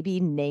baby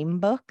name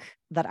book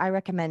that I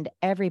recommend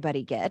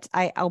everybody get.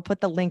 I'll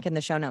put the link in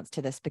the show notes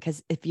to this,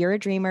 because if you're a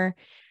dreamer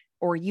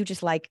or you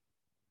just like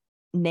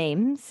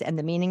names and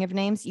the meaning of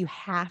names, you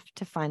have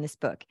to find this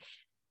book.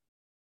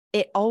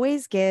 It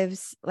always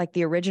gives like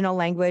the original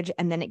language,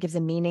 and then it gives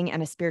a meaning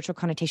and a spiritual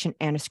connotation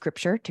and a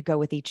scripture to go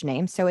with each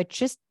name. So it's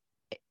just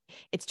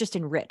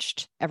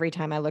enriched every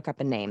time I look up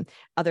a name,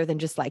 other than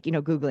just like,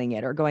 Googling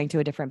it or going to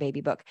a different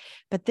baby book.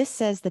 But this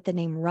says that the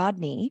name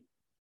Rodney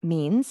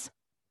means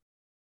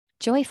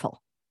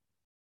joyful.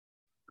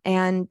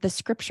 And the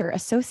scripture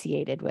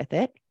associated with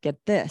it,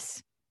 get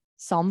this,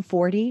 Psalm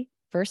 40,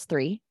 verse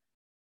 3,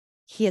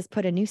 he has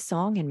put a new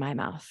song in my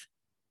mouth.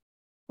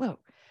 Whoa.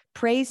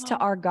 Praise to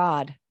our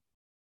God.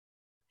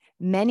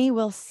 Many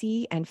will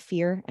see and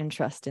fear and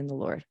trust in the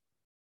Lord.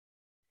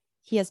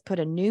 He has put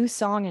a new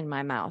song in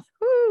my mouth.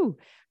 Woo!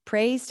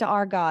 Praise to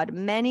our God.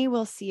 Many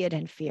will see it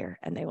and fear,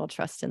 and they will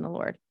trust in the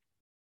Lord.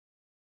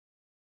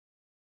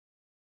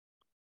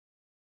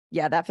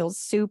 Yeah, that feels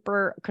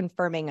super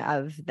confirming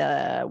of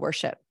the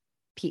worship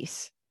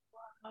piece.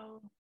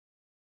 Wow.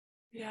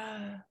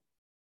 Yeah.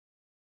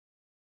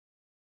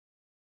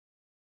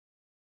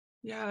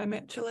 Yeah, I'm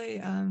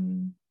actually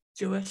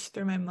Jewish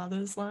through my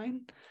mother's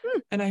line.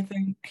 And I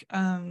think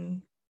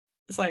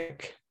it's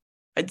like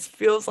it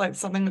feels like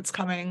something that's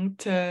coming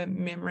to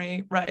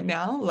memory right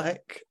now,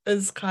 like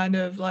is kind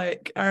of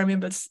like I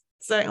remember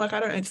saying like I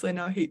don't actually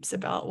know heaps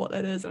about what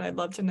that is and I'd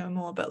love to know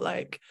more, but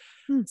like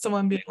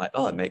someone being like,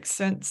 oh, it makes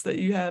sense that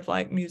you have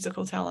like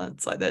musical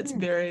talents, like that's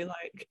very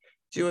like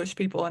Jewish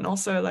people. And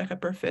also like a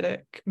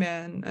prophetic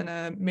man in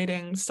a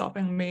meeting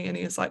stopping me and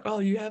he's like, oh,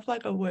 you have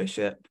like a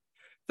worship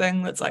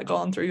thing that's like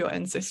gone through your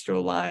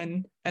ancestral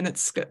line and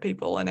it's skipped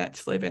people and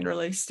actually been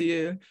released to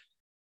you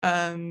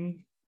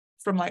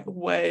from like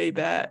way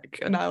back.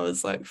 And I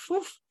was like,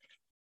 phew.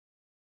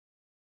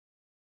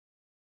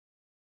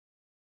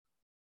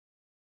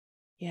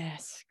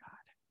 Yes, God.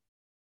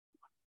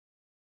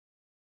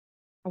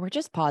 We're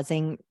just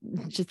pausing.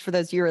 Just for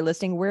those of you who are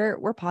listening,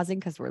 we're pausing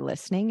because we're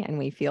listening and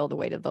we feel the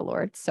weight of the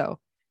Lord. So,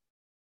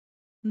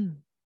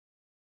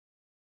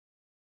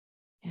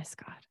 yes,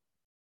 God.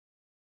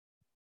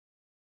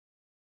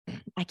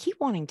 I keep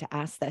wanting to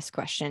ask this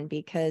question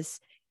because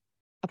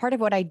a part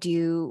of what I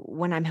do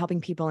when I'm helping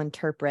people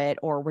interpret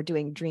or we're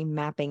doing dream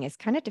mapping is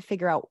kind of to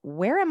figure out,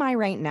 where am I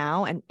right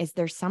now? And is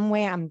there some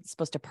way I'm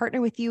supposed to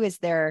partner with you? Is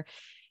there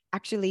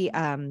actually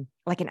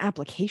like an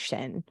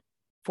application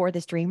for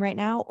this dream right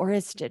now? Or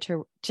is it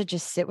to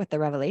just sit with the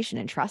revelation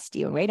and trust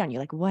you and wait on you?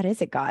 Like, what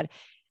is it, God?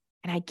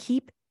 And I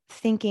keep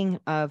thinking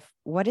of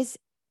what is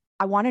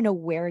I want to know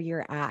where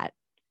you're at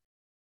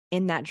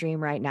in that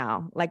dream right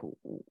now. Like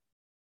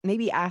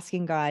maybe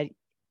asking God,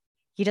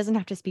 he doesn't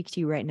have to speak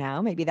to you right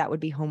now. Maybe that would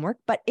be homework.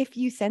 But if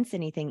you sense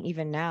anything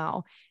even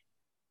now,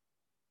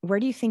 where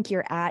do you think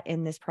you're at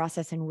in this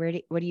process? And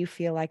what do you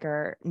feel like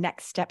are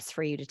next steps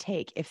for you to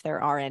take, if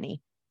there are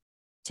any,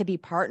 to be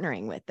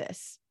partnering with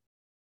this?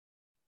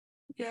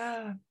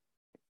 Yeah.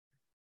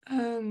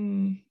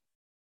 I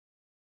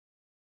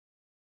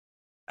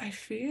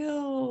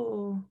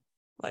feel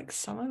like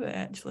some of it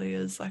actually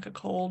is like a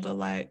call to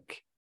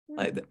like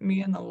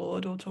me and the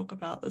Lord will talk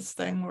about this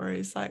thing where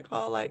he's like,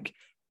 oh, like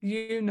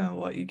you know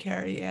what you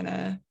carry,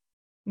 Anna.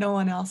 No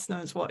one else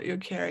knows what you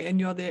carry, and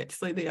you're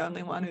actually the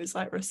only one who's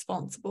like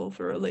responsible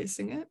for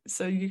releasing it.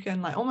 So you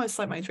can like almost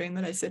like my dream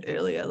that I said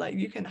earlier, like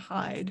you can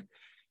hide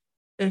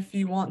if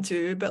you want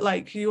to, but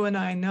like you and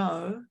I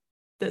know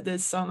that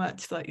there's so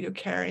much like you're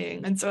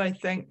carrying. And so I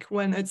think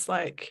when it's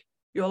like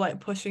you're like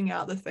pushing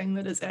out the thing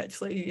that is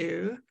actually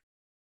you,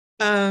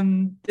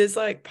 there's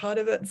like part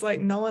of it's like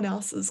no one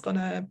else is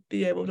gonna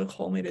be able to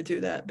call me to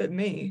do that but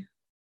me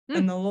Mm,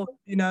 and the Lord,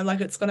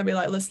 like it's gonna be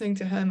like listening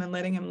to him and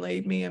letting him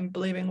lead me and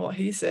believing what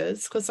he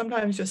says. Because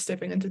sometimes you're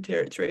stepping into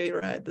territory,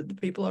 right, that the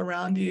people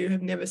around you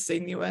have never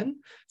seen you in.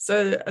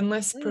 So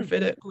unless mm.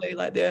 prophetically,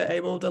 like they're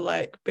able to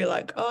like be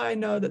like, oh, I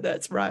know that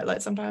that's right.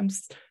 Like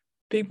sometimes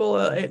people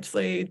will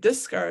actually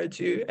discourage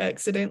you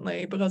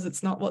accidentally because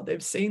it's not what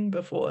they've seen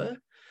before.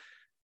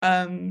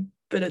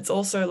 But it's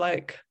also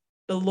like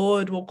the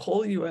Lord will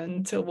call you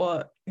into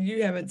what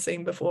you haven't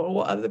seen before or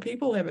what other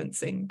people haven't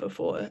seen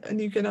before. And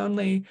you can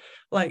only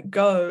like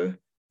go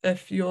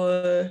if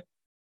you're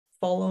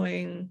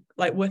following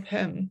like with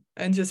him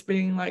and just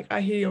being like,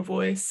 I hear your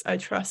voice, I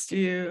trust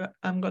you,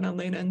 I'm gonna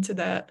lean into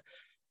that.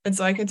 And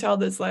so I can tell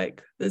there's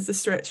a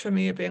stretch for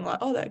me of being like,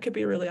 oh, that could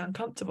be really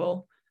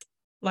uncomfortable.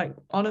 Like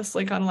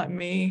honestly, kind of like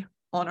me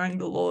honoring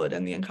the Lord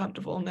and the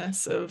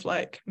uncomfortableness of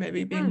like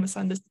maybe being Mm.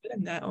 misunderstood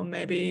in that, or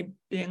maybe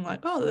being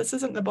like, oh, this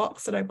isn't the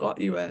box that I've got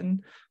you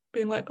in.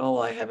 Being like, oh,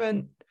 I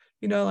haven't,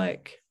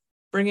 like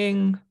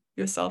bringing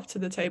yourself to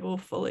the table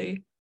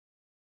fully.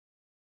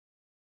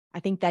 I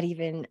think that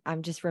even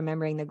I'm just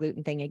remembering the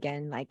gluten thing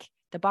again. Like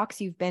the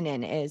box you've been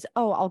in is,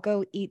 oh, I'll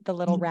go eat the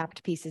little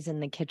wrapped pieces in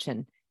the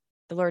kitchen.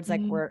 The Lord's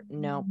like,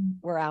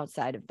 we're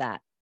outside of that.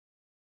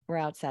 We're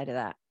outside of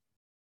that.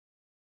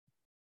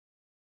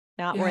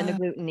 Not we're in the Yeah.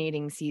 gluten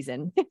eating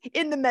season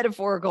in the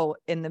metaphorical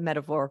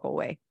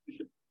way.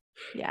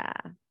 Yeah.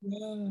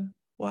 Yeah.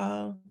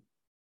 Wow.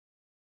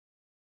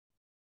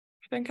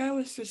 I think I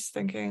was just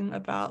thinking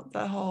about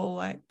the whole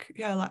like,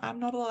 yeah, like I'm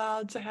not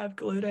allowed to have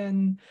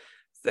gluten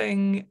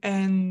thing,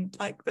 and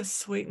like the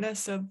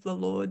sweetness of the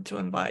Lord to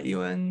invite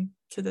you in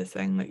to the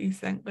thing that you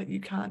think that you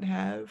can't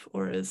have,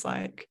 or is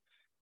like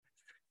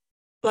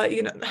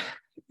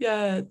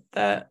yeah,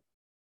 that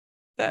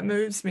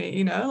moves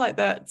me, like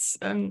that's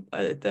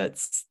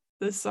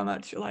there's so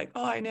much like,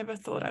 oh, I never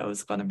thought I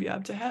was gonna be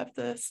able to have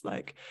this,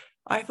 like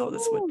I thought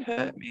this would Ooh.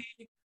 hurt me,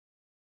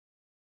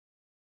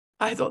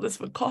 I thought this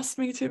would cost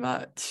me too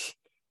much.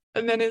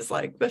 And then it's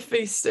like the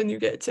feast and you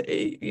get to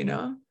eat,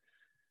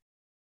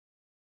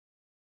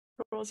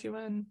 rolls you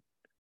in.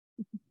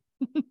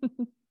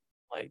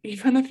 Like,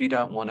 even if you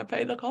don't want to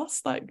pay the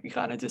cost, like, you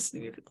kind of just,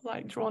 you're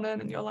like drawn in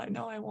and you're like,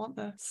 no, I want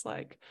this.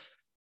 Like,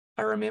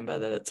 I remember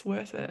that it's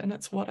worth it and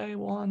it's what I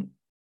want.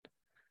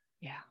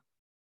 Yeah.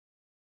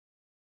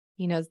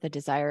 He knows the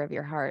desire of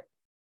your heart.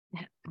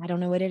 I don't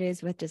know what it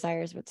is with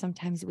desires, but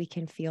sometimes we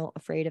can feel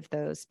afraid of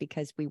those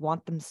because we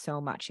want them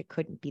so much. It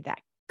couldn't be that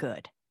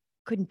good.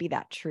 Couldn't be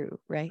that true,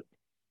 right?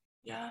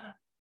 Yeah.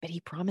 But he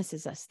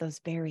promises us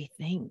those very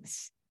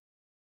things.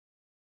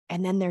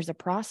 And then there's a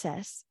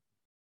process,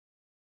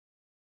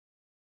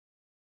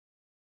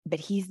 but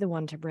he's the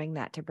one to bring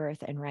that to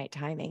birth in right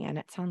timing. And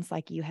it sounds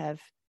like you have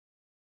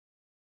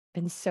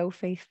been so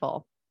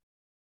faithful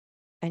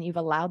and you've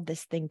allowed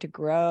this thing to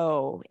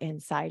grow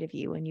inside of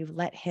you and you've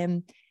let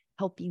him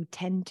help you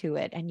tend to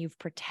it and you've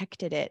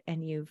protected it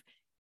and you've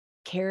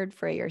cared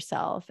for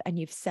yourself and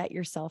you've set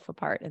yourself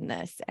apart in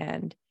this.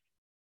 And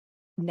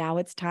now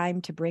it's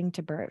time to bring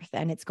to birth,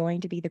 and it's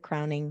going to be the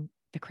crowning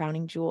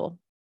jewel.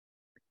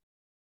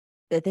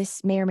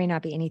 This may or may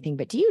not be anything,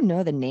 but do you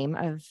know the name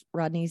of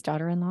Rodney's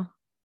daughter-in-law?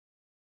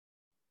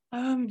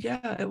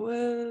 Yeah, it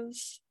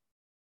was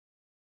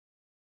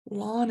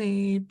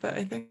Lonnie, but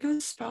I think it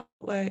was spelled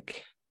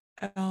like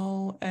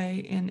Lanne.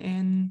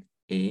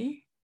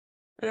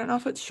 I don't know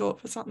if it's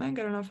short for something. I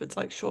don't know if it's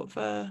like short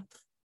for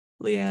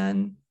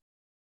Leanne.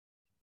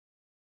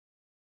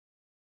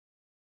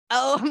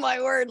 Oh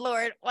my word,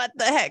 Lord, what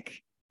the heck?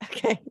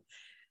 Okay.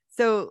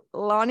 So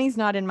Lonnie's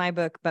not in my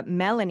book, but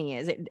Melanie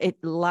is.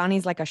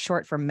 Lonnie's like a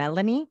short for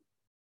Melanie.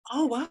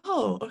 Oh,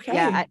 wow.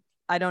 Yeah, Okay.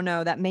 I don't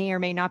know. That may or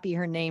may not be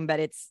her name, but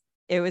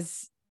it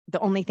was the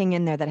only thing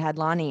in there that had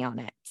Lonnie on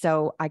it.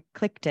 So I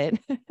clicked it.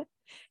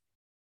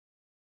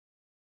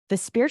 The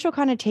spiritual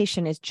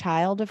connotation is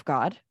child of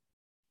God,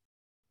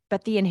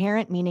 but the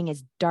inherent meaning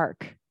is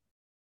dark.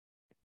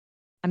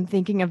 I'm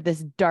thinking of this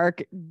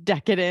dark,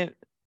 decadent.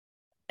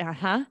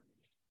 Uh-huh.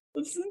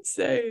 That's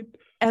insane.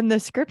 And the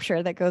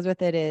scripture that goes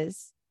with it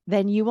is,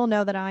 then you will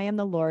know that I am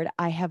the Lord.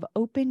 I have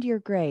opened your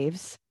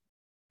graves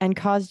and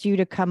caused you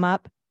to come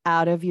up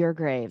out of your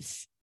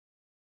graves.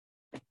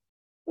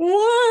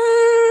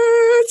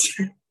 What?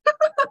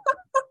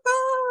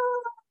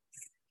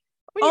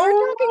 We were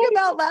Oh talking my,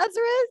 about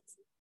Lazarus.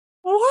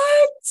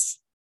 what?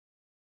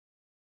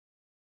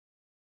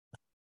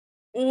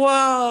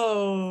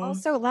 Wow.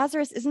 Also,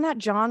 Lazarus, isn't that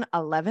John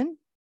 11?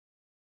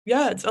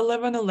 Yeah, it's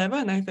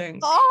 11:11, I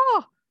think.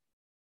 Oh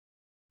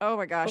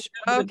my Oh, gosh.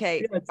 yeah,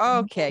 Okay. it's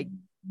Okay.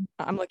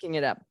 I'm looking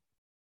it up.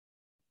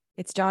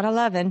 It's John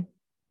 11.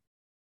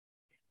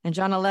 And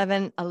John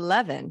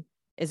 11:11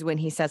 is when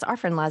he says, our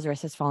friend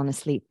Lazarus has fallen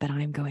asleep, but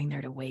I'm going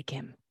there to wake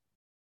him.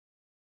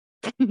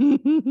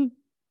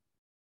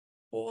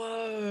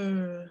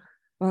 Whoa.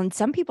 Well, and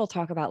some people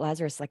talk about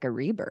Lazarus like a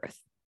rebirth.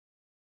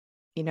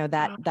 You know,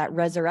 that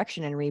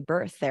resurrection and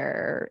rebirth,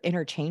 they're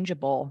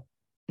interchangeable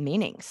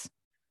meanings.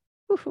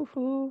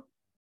 Ooh.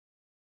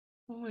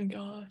 Oh my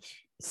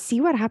gosh.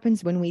 See what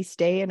happens when we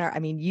stay in our, I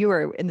mean, you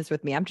are in this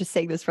with me. I'm just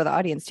saying this for the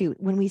audience too.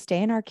 When we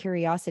stay in our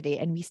curiosity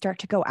and we start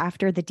to go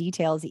after the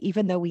details,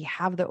 even though we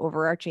have the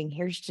overarching,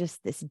 here's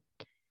just this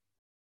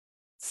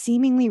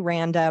seemingly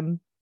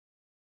random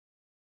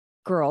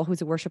girl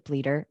who's a worship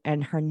leader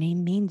and her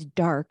name means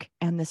dark.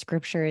 And the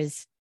scripture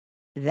is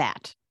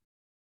that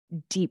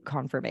deep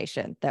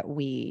confirmation that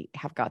we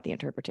have got the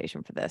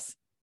interpretation for this.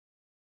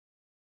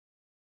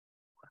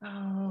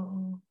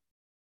 Oh.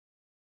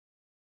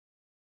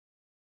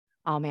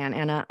 Oh man,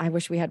 Anna, I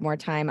wish we had more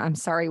time. I'm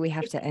sorry we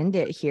have to end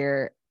it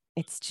here.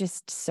 It's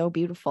just so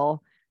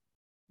beautiful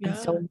and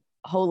Yeah. so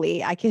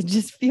holy. I can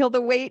just feel the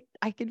weight.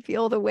 I can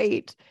feel the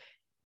weight.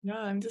 Yeah,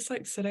 I'm just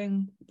like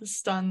sitting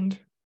stunned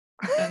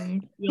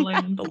and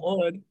feeling the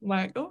Lord. I'm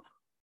like, oh,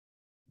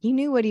 He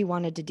knew what he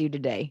wanted to do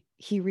today.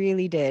 He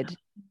really did.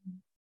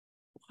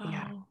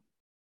 Yeah. wow.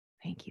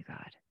 Thank you,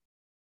 God.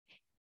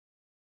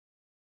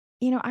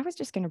 You know, I was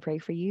just going to pray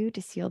for you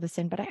to seal this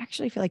in, but I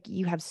actually feel like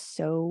you have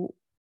so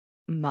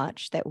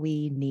much that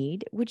we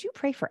need. Would you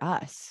pray for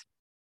us?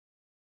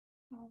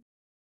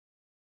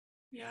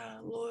 Yeah,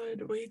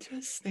 Lord, we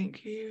just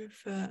thank you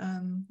for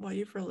what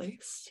you've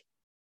released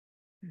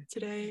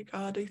today.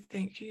 God, we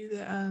thank you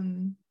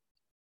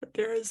that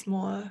there is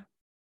more.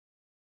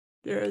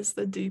 There is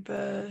the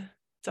deeper,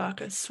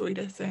 darker,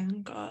 sweeter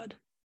thing, God,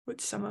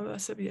 which some of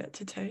us have yet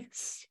to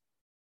taste.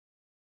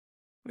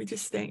 We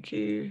just thank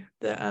you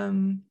that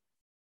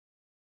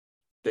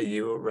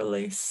you will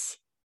release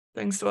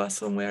things to us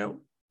when we're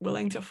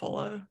willing to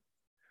follow.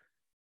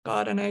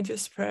 God, and I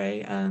just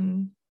pray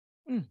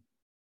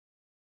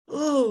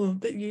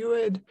that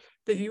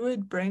you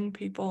would bring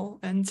people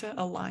into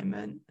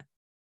alignment.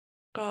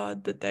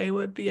 God, that they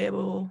would be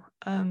able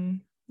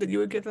that you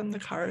would give them the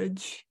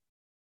courage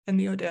and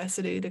the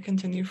audacity to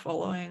continue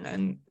following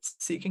and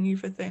seeking you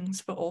for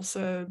things, but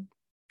also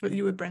that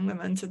you would bring them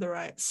into the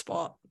right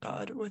spot,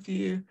 God, with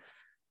you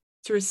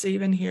to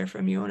receive and hear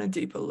from you on a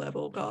deeper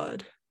level,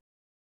 God.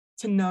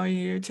 To know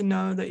you, to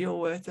know that you're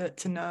worth it,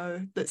 to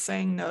know that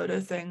saying no to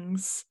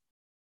things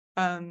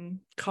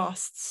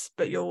costs,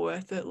 but you're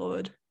worth it,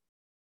 Lord.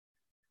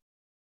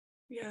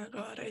 Yeah,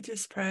 God, I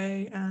just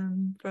pray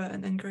for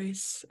an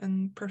increase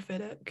in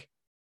prophetic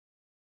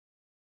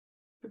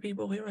for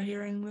people who are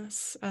hearing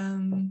this,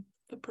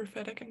 the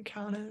prophetic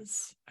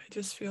encounters. I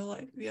just feel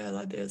like, yeah,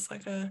 like there's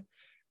like a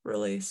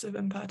release of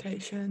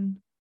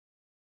impartation.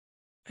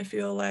 I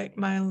feel like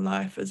my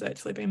life has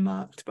actually been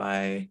marked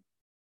by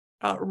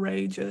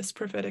outrageous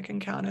prophetic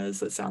encounters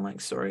that sound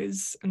like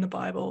stories in the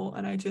Bible.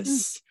 And I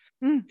just,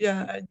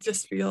 yeah, I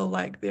just feel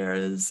like there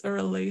is a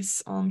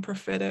release on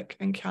prophetic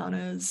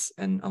encounters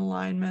and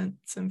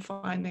alignments and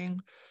finding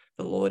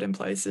the Lord in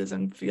places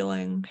and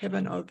feeling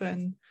heaven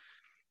open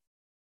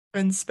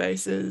in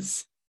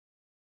spaces.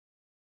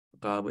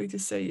 God, we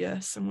just say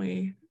yes, and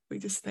we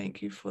just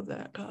thank you for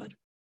that, God.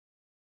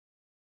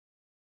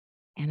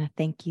 Anna,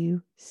 thank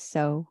you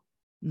so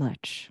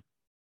much.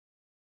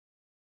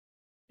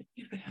 Thank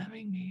you for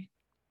having me.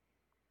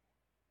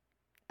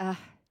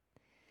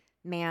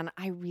 Man,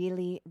 I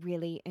really,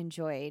 really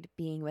enjoyed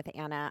being with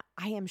Anna.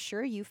 I am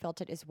sure you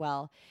felt it as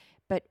well.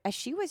 But as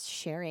she was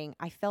sharing,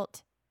 I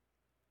felt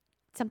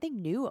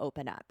something new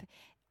open up,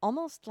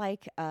 almost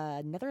like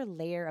another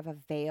layer of a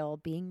veil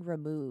being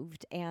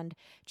removed and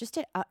just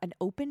an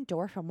open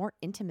door for more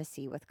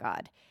intimacy with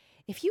God.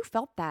 If you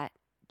felt that,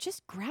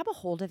 just grab a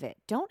hold of it.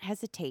 Don't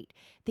hesitate.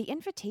 The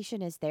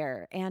invitation is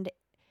there. And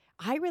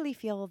I really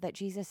feel that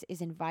Jesus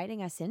is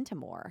inviting us into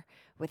more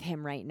with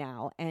him right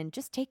now. And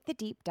just take the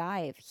deep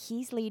dive.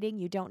 He's leading.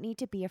 You don't need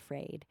to be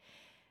afraid.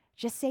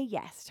 Just say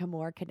yes to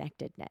more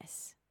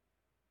connectedness.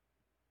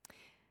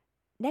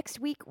 Next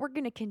week, we're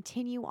going to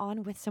continue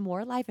on with some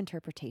more live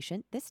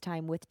interpretation, this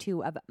time with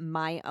two of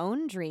my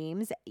own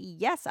dreams.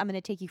 Yes, I'm going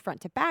to take you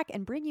front to back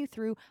and bring you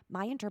through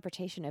my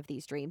interpretation of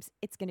these dreams.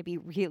 It's going to be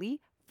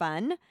really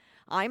fun.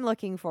 I'm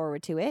looking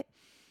forward to it.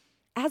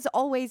 As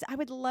always, I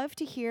would love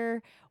to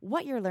hear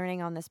what you're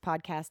learning on this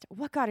podcast,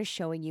 what God is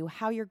showing you,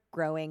 how you're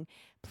growing.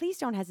 Please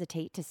don't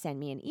hesitate to send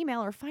me an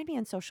email or find me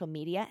on social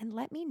media and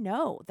let me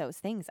know those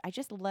things. I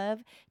just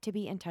love to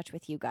be in touch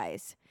with you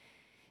guys.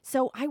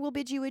 So I will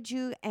bid you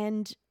adieu.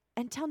 And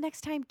until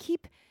next time,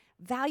 keep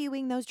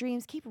valuing those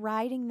dreams, keep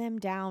writing them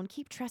down,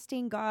 keep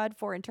trusting God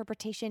for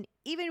interpretation,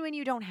 even when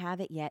you don't have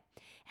it yet.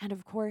 And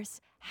of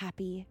course,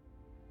 happy,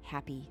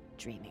 happy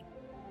dreaming.